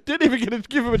 Didn't even get to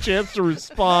give him a chance to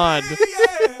respond.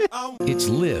 It's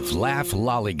Live, Laugh,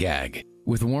 Lollygag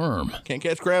with Worm Can't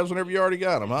catch crabs whenever you already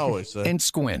got them, I always say. and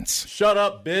Squints. Shut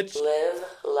up, bitch. Live,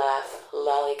 laugh,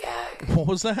 lollygag. What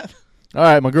was that? All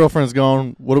right, my girlfriend's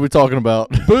gone. What are we talking about?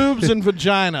 Boobs and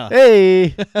vagina.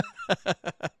 Hey.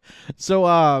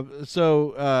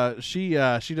 So she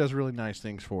does really nice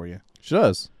things for you. She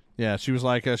does. Yeah, she's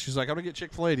like, I'm gonna get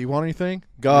Chick-fil-A. Do you want anything?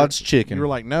 God's chicken. You were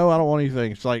like, no, I don't want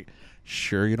anything. She's like,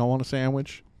 sure, you don't want a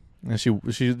sandwich? And she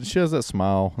has that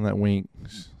smile and that wink.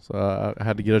 So I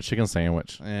had to get a chicken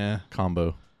sandwich Yeah.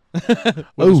 combo. With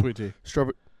Ooh. a sweet tea.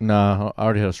 Strawberry. Nah, I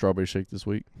already had a strawberry shake this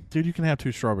week. Dude, you can have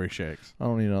 2 strawberry shakes. I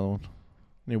don't need another one.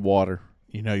 I need water.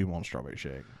 You know you want a strawberry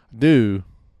shake. Do.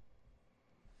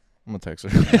 I'm gonna text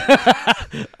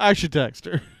her. I should text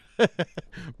her.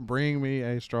 Bring me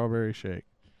a strawberry shake.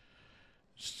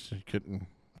 She couldn't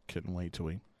wait till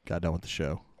we got done with the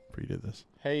show before you did this.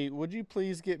 Hey, would you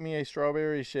please get me a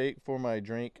strawberry shake for my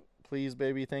drink, please,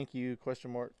 baby? Thank you.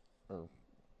 Question mark or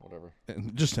whatever.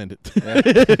 Just send it.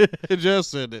 Yeah. Just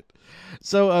send it.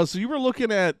 So you were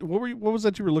looking at what was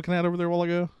that you were looking at over there a while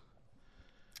ago?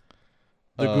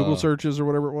 The Google searches or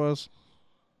whatever it was.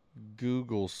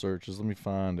 Google searches. Let me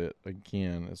find it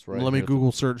again. It's right. Let me here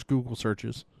Google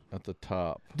searches. at the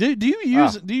top. Do you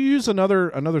use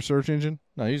another search engine?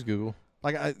 No, I use Google.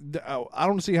 Like I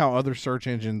don't see how other search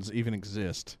engines even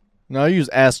exist. No, I use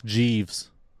Ask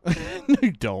Jeeves. No,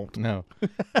 you don't. No.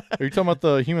 Are you talking about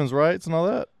the human rights and all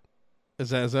that? Is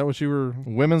that what you were?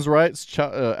 Women's rights,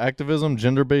 activism,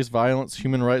 gender-based violence,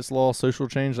 human rights law, social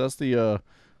change. That's the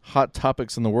hot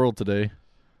topics in the world today.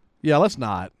 Yeah, let's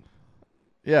not.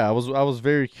 Yeah, I was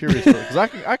very curious because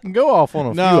I can go off on a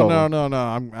few. No.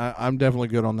 I'm definitely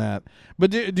good on that.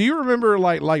 But do you remember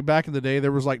like back in the day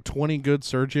there was like 20 good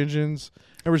search engines?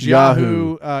 There was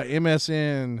Yahoo,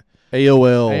 MSN,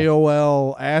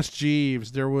 AOL, Ask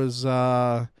Jeeves. There was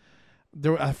I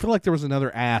feel like there was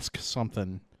another Ask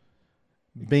something.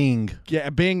 Bing. Yeah,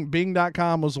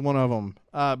 Bing.com was one of them.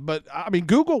 But I mean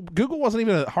Google wasn't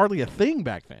even hardly a thing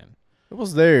back then. It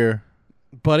was there.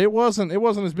 But it wasn't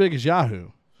as big as Yahoo.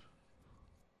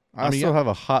 I mean, still have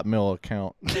a Hotmail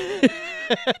account.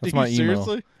 That's my email.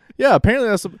 Seriously? Yeah, apparently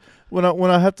that's when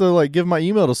I have to like give my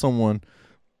email to someone.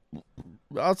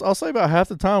 I'll say about half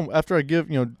the time after I give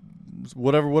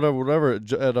whatever at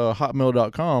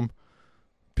hotmail.com,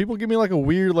 people give me like a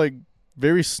weird like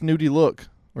very snooty look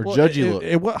or judgy look.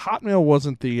 Hotmail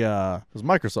wasn't the It was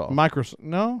Microsoft.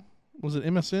 No, was it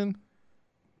MSN?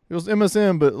 It was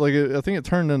MSN, but like I think it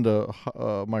turned into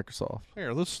Microsoft.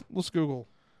 Here, let's Google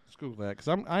that because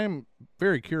I am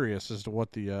very curious as to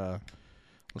what the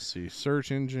let's see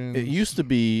search engine. It used to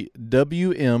be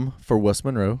WM for West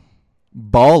Monroe,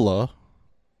 Balla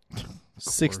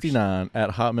 69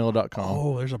 at hotmail.com.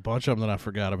 Oh, there's a bunch of them that I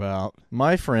forgot about.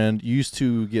 My friend used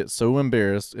to get so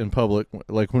embarrassed in public,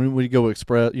 like when we go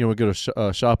Express, we go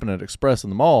to shopping at Express in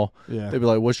the mall. Yeah, they'd be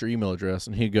like, "What's your email address?"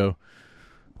 And he'd go,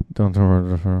 "Don't."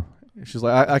 She's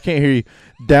like, I can't hear you.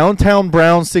 Downtown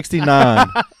Brown 69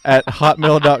 at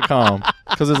hotmail.com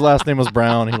because his last name was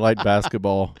Brown. He liked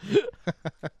basketball. All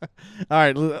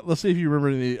right, let's see if you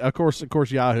remember the. Of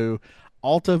course, Yahoo,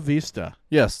 Alta Vista.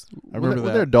 Yes, I remember that.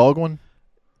 Was there a dog one?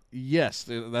 Yes,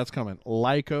 that's coming.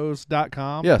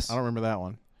 Lycos.com. Yes, I don't remember that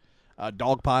one.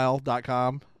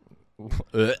 Dogpile.com.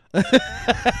 That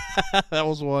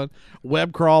was one.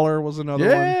 Webcrawler was another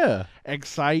one. Yeah.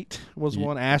 Excite was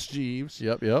one. Ask Jeeves.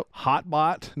 Yep.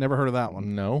 Hotbot. Never heard of that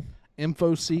one. No.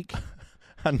 InfoSeek.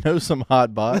 I know some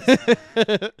hot bots.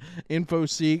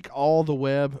 InfoSeek. All the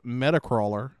Web.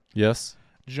 Metacrawler. Yes.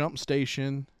 Jump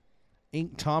Station.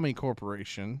 Ink Tommy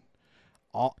Corporation.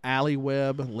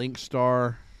 AlleyWeb.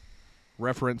 Linkstar.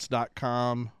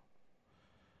 Reference.com.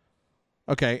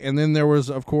 Okay, and then there was,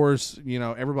 of course,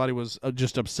 everybody was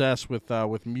just obsessed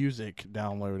with music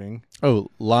downloading. Oh,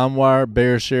 LimeWire,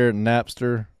 BearShare,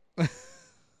 Napster.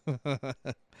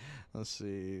 Let's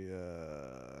see.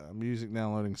 Music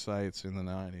downloading sites in the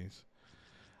 90s.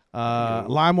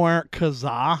 LimeWire,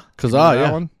 Kazaa. Kazaa, Remember that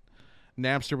yeah. one?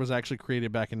 Napster was actually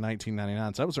created back in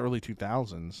 1999, so that was early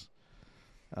 2000s.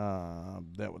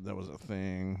 That was a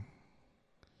thing.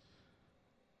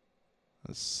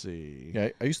 Let's see. Yeah,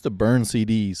 I used to burn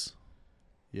CDs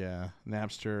Yeah,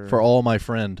 Napster. for all my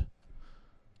friend.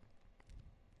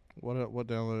 What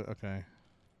download? Okay.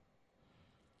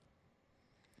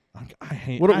 I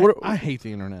hate. I hate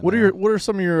the internet. What now. are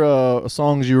some of your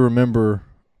songs you remember?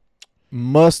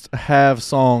 Must have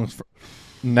songs for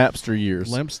Napster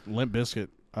years. Limp Bizkit?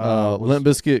 Limp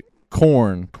Bizkit,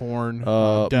 Korn,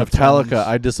 Metallica.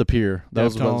 I Disappear. That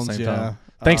was about the same time.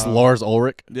 Thanks, Lars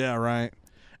Ulrich. Yeah, right.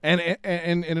 And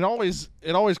it always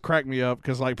cracked me up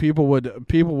because like people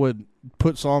would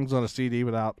put songs on a CD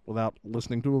without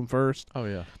listening to them first. Oh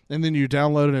yeah. And then you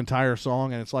download an entire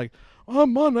song, and it's like, oh,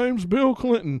 my name's Bill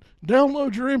Clinton.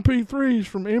 Download your MP3s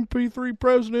from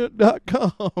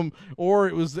mp3president.com. Or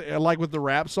it was like with the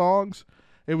rap songs,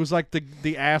 it was like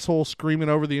the asshole screaming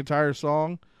over the entire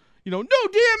song. You know, no,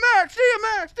 DMX.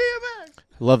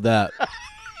 Love that.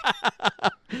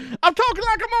 I'm talking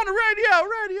like I'm on the radio.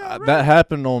 That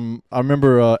happened on. I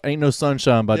remember "Ain't No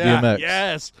Sunshine" by DMX.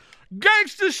 Yes.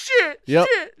 Gangsta shit. Yep.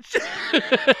 Shit.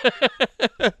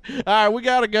 All right, we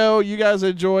gotta go. You guys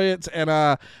enjoy it.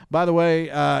 And by the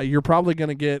way, you're probably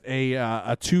gonna get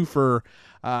a 2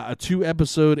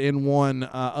 episode in one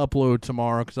upload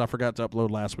tomorrow because I forgot to upload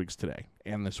last week's today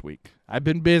and this week. I've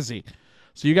been busy.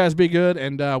 So you guys be good,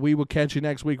 and we will catch you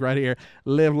next week right here.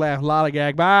 Live, laugh,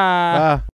 lollygag. Bye. Bye.